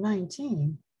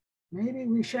COVID-19. Maybe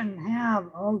we shouldn't have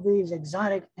all these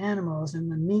exotic animals in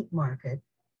the meat market,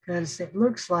 because it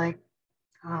looks like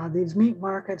these meat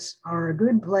markets are a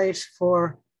good place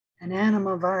for an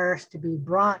animal virus to be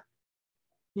brought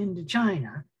into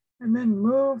China and then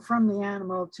move from the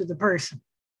animal to the person.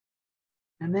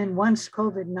 And then once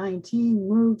COVID-19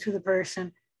 moved to the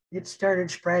person, it started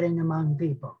spreading among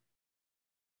people.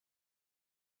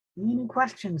 Any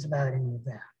questions about any of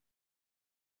that?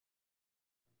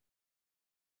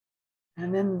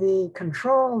 And then the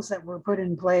controls that were put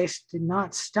in place did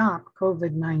not stop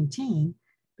COVID-19,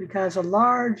 because a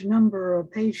large number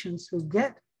of patients who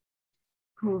get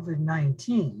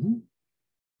COVID-19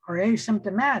 are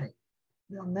asymptomatic.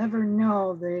 They'll never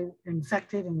know they're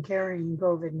infected and carrying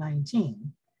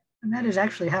COVID-19. And that is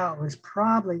actually how it was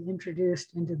probably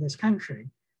introduced into this country,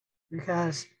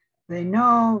 because they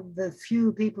know the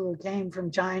few people who came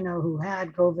from China who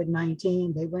had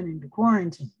COVID-19, they went into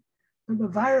quarantine. But the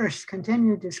virus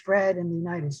continued to spread in the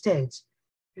United States,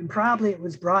 and probably it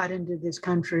was brought into this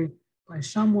country by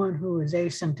someone who was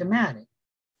asymptomatic.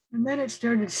 And then it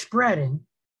started spreading,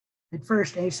 at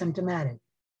first asymptomatic.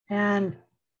 And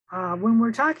when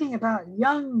we're talking about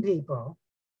young people,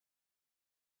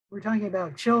 we're talking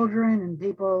about children and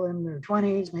people in their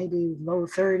 20s, maybe low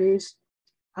 30s,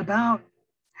 about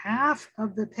half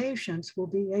of the patients will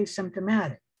be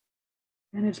asymptomatic.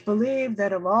 And it's believed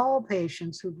that of all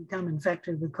patients who become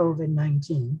infected with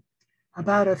COVID-19,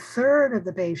 about a third of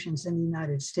the patients in the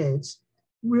United States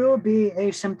will be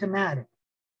asymptomatic.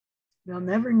 They'll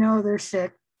never know they're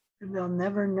sick, and they'll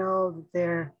never know that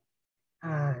they're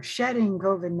shedding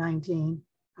COVID-19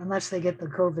 unless they get the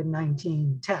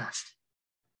COVID-19 test.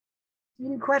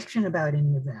 Any question about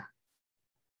any of that?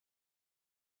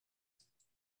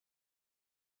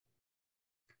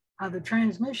 The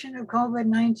transmission of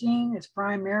COVID-19 is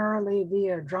primarily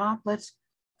via droplets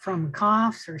from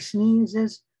coughs or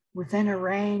sneezes within a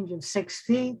range of 6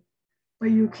 feet,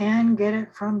 but you can get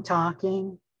it from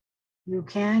talking. You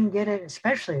can get it,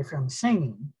 especially from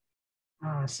singing.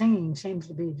 Singing seems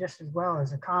to be just as well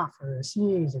as a cough or a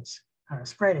sneeze. It's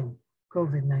spreading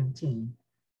COVID-19.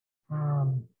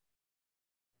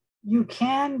 You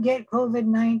can get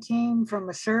COVID-19 from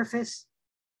a surface.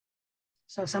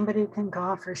 So somebody can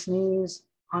cough or sneeze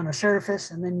on a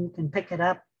surface, and then you can pick it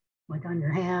up, like on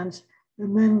your hands,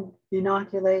 and then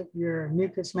inoculate your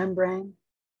mucous membrane.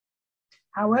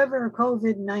 However,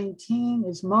 COVID-19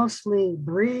 is mostly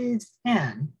breathed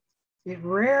in. It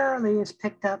rarely is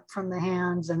picked up from the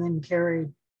hands and then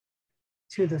carried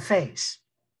to the face.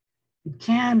 It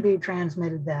can be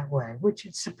transmitted that way, which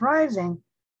is surprising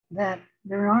that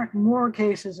there aren't more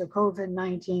cases of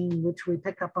COVID-19 which we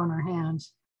pick up on our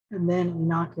hands and then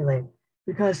inoculate.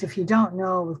 Because if you don't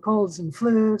know, with colds and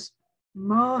flus,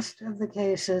 most of the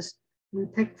cases, we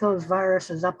pick those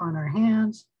viruses up on our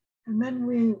hands, and then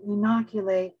we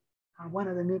inoculate one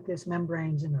of the mucous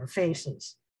membranes in our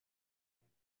faces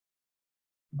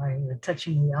by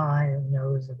touching the eye or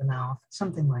nose or the mouth,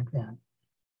 something like that.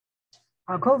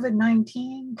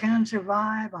 COVID-19 can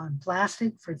survive on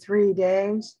plastic for 3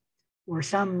 days or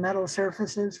some metal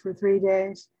surfaces for 3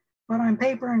 days, but on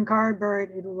paper and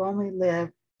cardboard, it will only live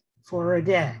for a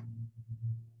day.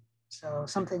 So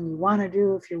something you want to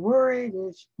do if you're worried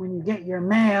is when you get your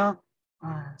mail,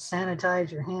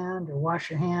 sanitize your hand or wash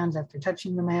your hands after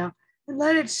touching the mail and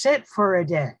let it sit for a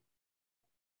day.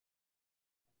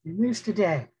 At least a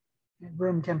day at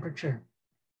room temperature.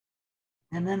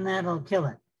 And then that'll kill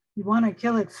it. You want to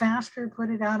kill it faster, put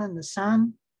it out in the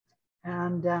sun,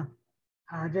 and you're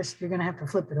going to have to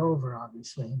flip it over,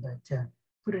 obviously, but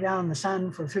put it out in the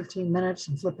sun for 15 minutes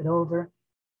and flip it over,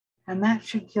 and that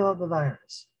should kill the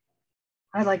virus.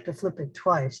 I like to flip it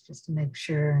twice just to make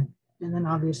sure, and then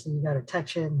obviously you got to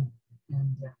touch it,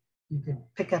 and you could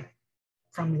pick up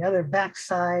from the other back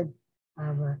side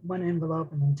of one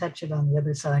envelope and then touch it on the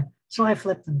other side. So I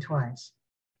flip them twice.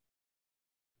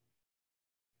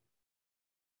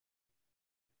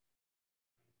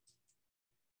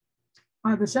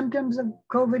 The symptoms of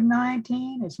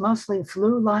COVID-19 is mostly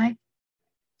flu-like,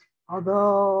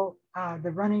 although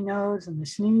the runny nose and the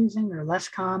sneezing are less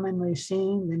commonly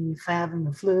seen than you have in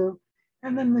the flu.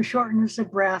 And then the shortness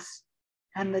of breath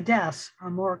and the deaths are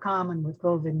more common with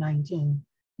COVID-19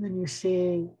 than you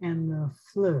see in the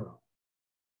flu.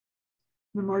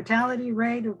 The mortality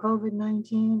rate of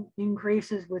COVID-19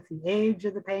 increases with the age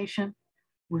of the patient,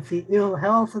 with the ill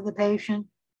health of the patient.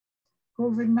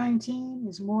 COVID-19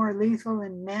 is more lethal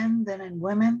in men than in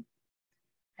women,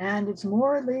 and it's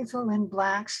more lethal in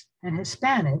Blacks and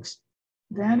Hispanics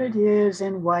than it is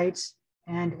in whites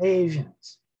and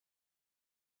Asians.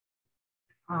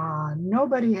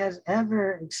 Nobody has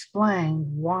ever explained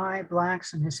why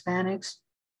Blacks and Hispanics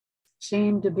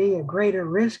seem to be a greater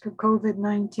risk of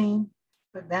COVID-19,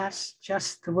 but that's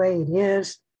just the way it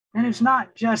is. And it's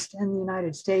not just in the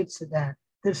United States that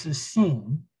this is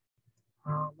seen.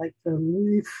 Like the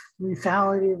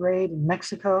lethality rate in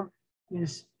Mexico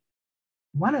is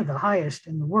one of the highest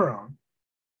in the world.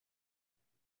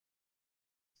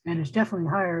 And it's definitely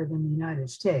higher than the United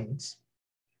States.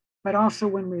 But also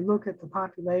when we look at the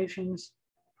populations,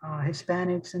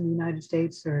 Hispanics in the United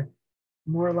States are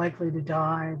more likely to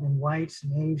die than whites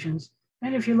and Asians.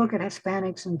 And if you look at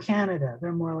Hispanics in Canada,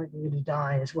 they're more likely to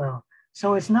die as well.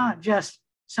 So it's not just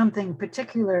something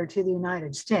particular to the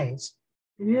United States.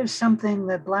 It is something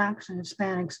that Blacks and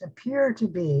Hispanics appear to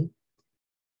be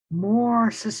more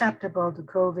susceptible to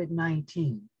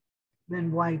COVID-19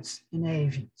 than whites and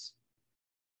Asians.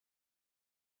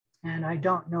 And I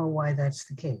don't know why that's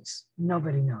the case.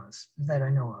 Nobody knows that I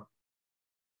know of.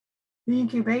 The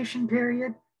incubation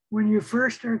period, when you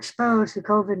first are exposed to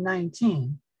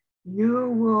COVID-19, you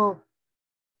will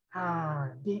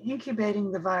be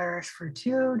incubating the virus for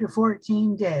 2 to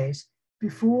 14 days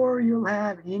before you'll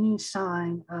have any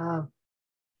sign of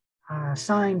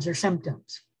signs or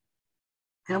symptoms.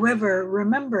 However,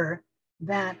 remember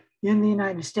that in the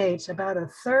United States, about a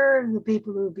third of the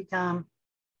people who become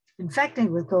infected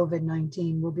with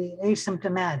COVID-19 will be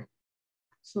asymptomatic.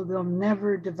 So they'll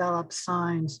never develop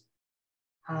signs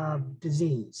of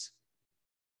disease.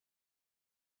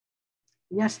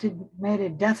 The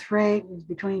estimated death rate is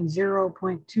between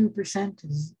 0.2% to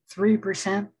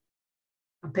 3%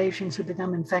 of patients who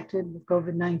become infected with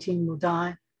COVID-19 will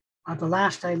die. The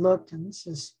last I looked, and this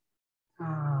is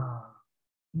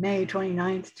May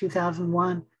 29th,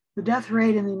 2001, the death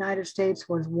rate in the United States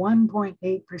was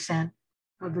 1.8%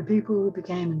 of the people who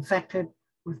became infected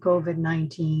with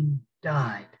COVID-19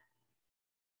 died.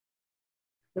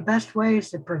 The best ways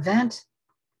to prevent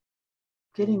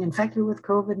getting infected with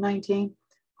COVID-19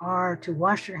 are to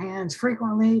wash your hands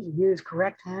frequently, to use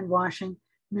correct hand washing,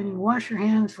 meaning wash your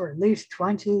hands for at least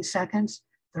 20 seconds,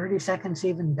 30 seconds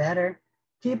even better.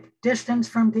 Keep distance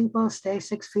from people, stay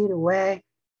 6 feet away.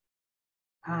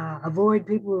 Avoid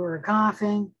people who are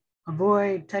coughing,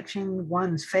 avoid touching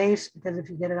one's face, because if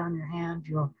you get it on your hand,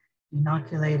 you'll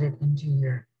inoculate it into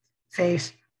your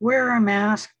face. Wear a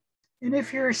mask, and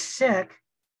if you're sick,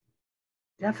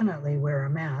 definitely wear a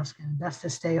mask, and best to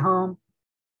stay home.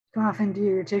 Cough into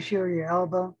your tissue or your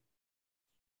elbow.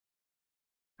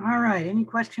 All right, any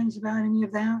questions about any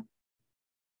of that?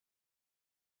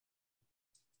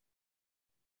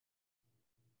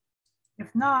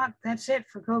 If not, that's it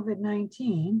for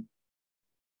COVID-19.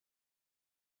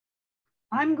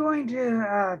 I'm going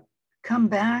to come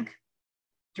back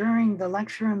during the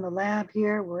lecture in the lab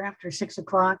here. We're after 6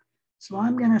 o'clock, so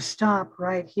I'm going to stop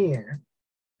right here.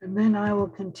 And then I will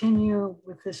continue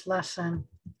with this lesson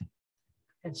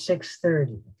at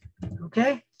 6:30,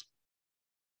 okay?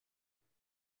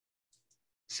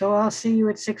 So I'll see you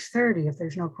at 6:30 if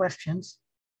there's no questions.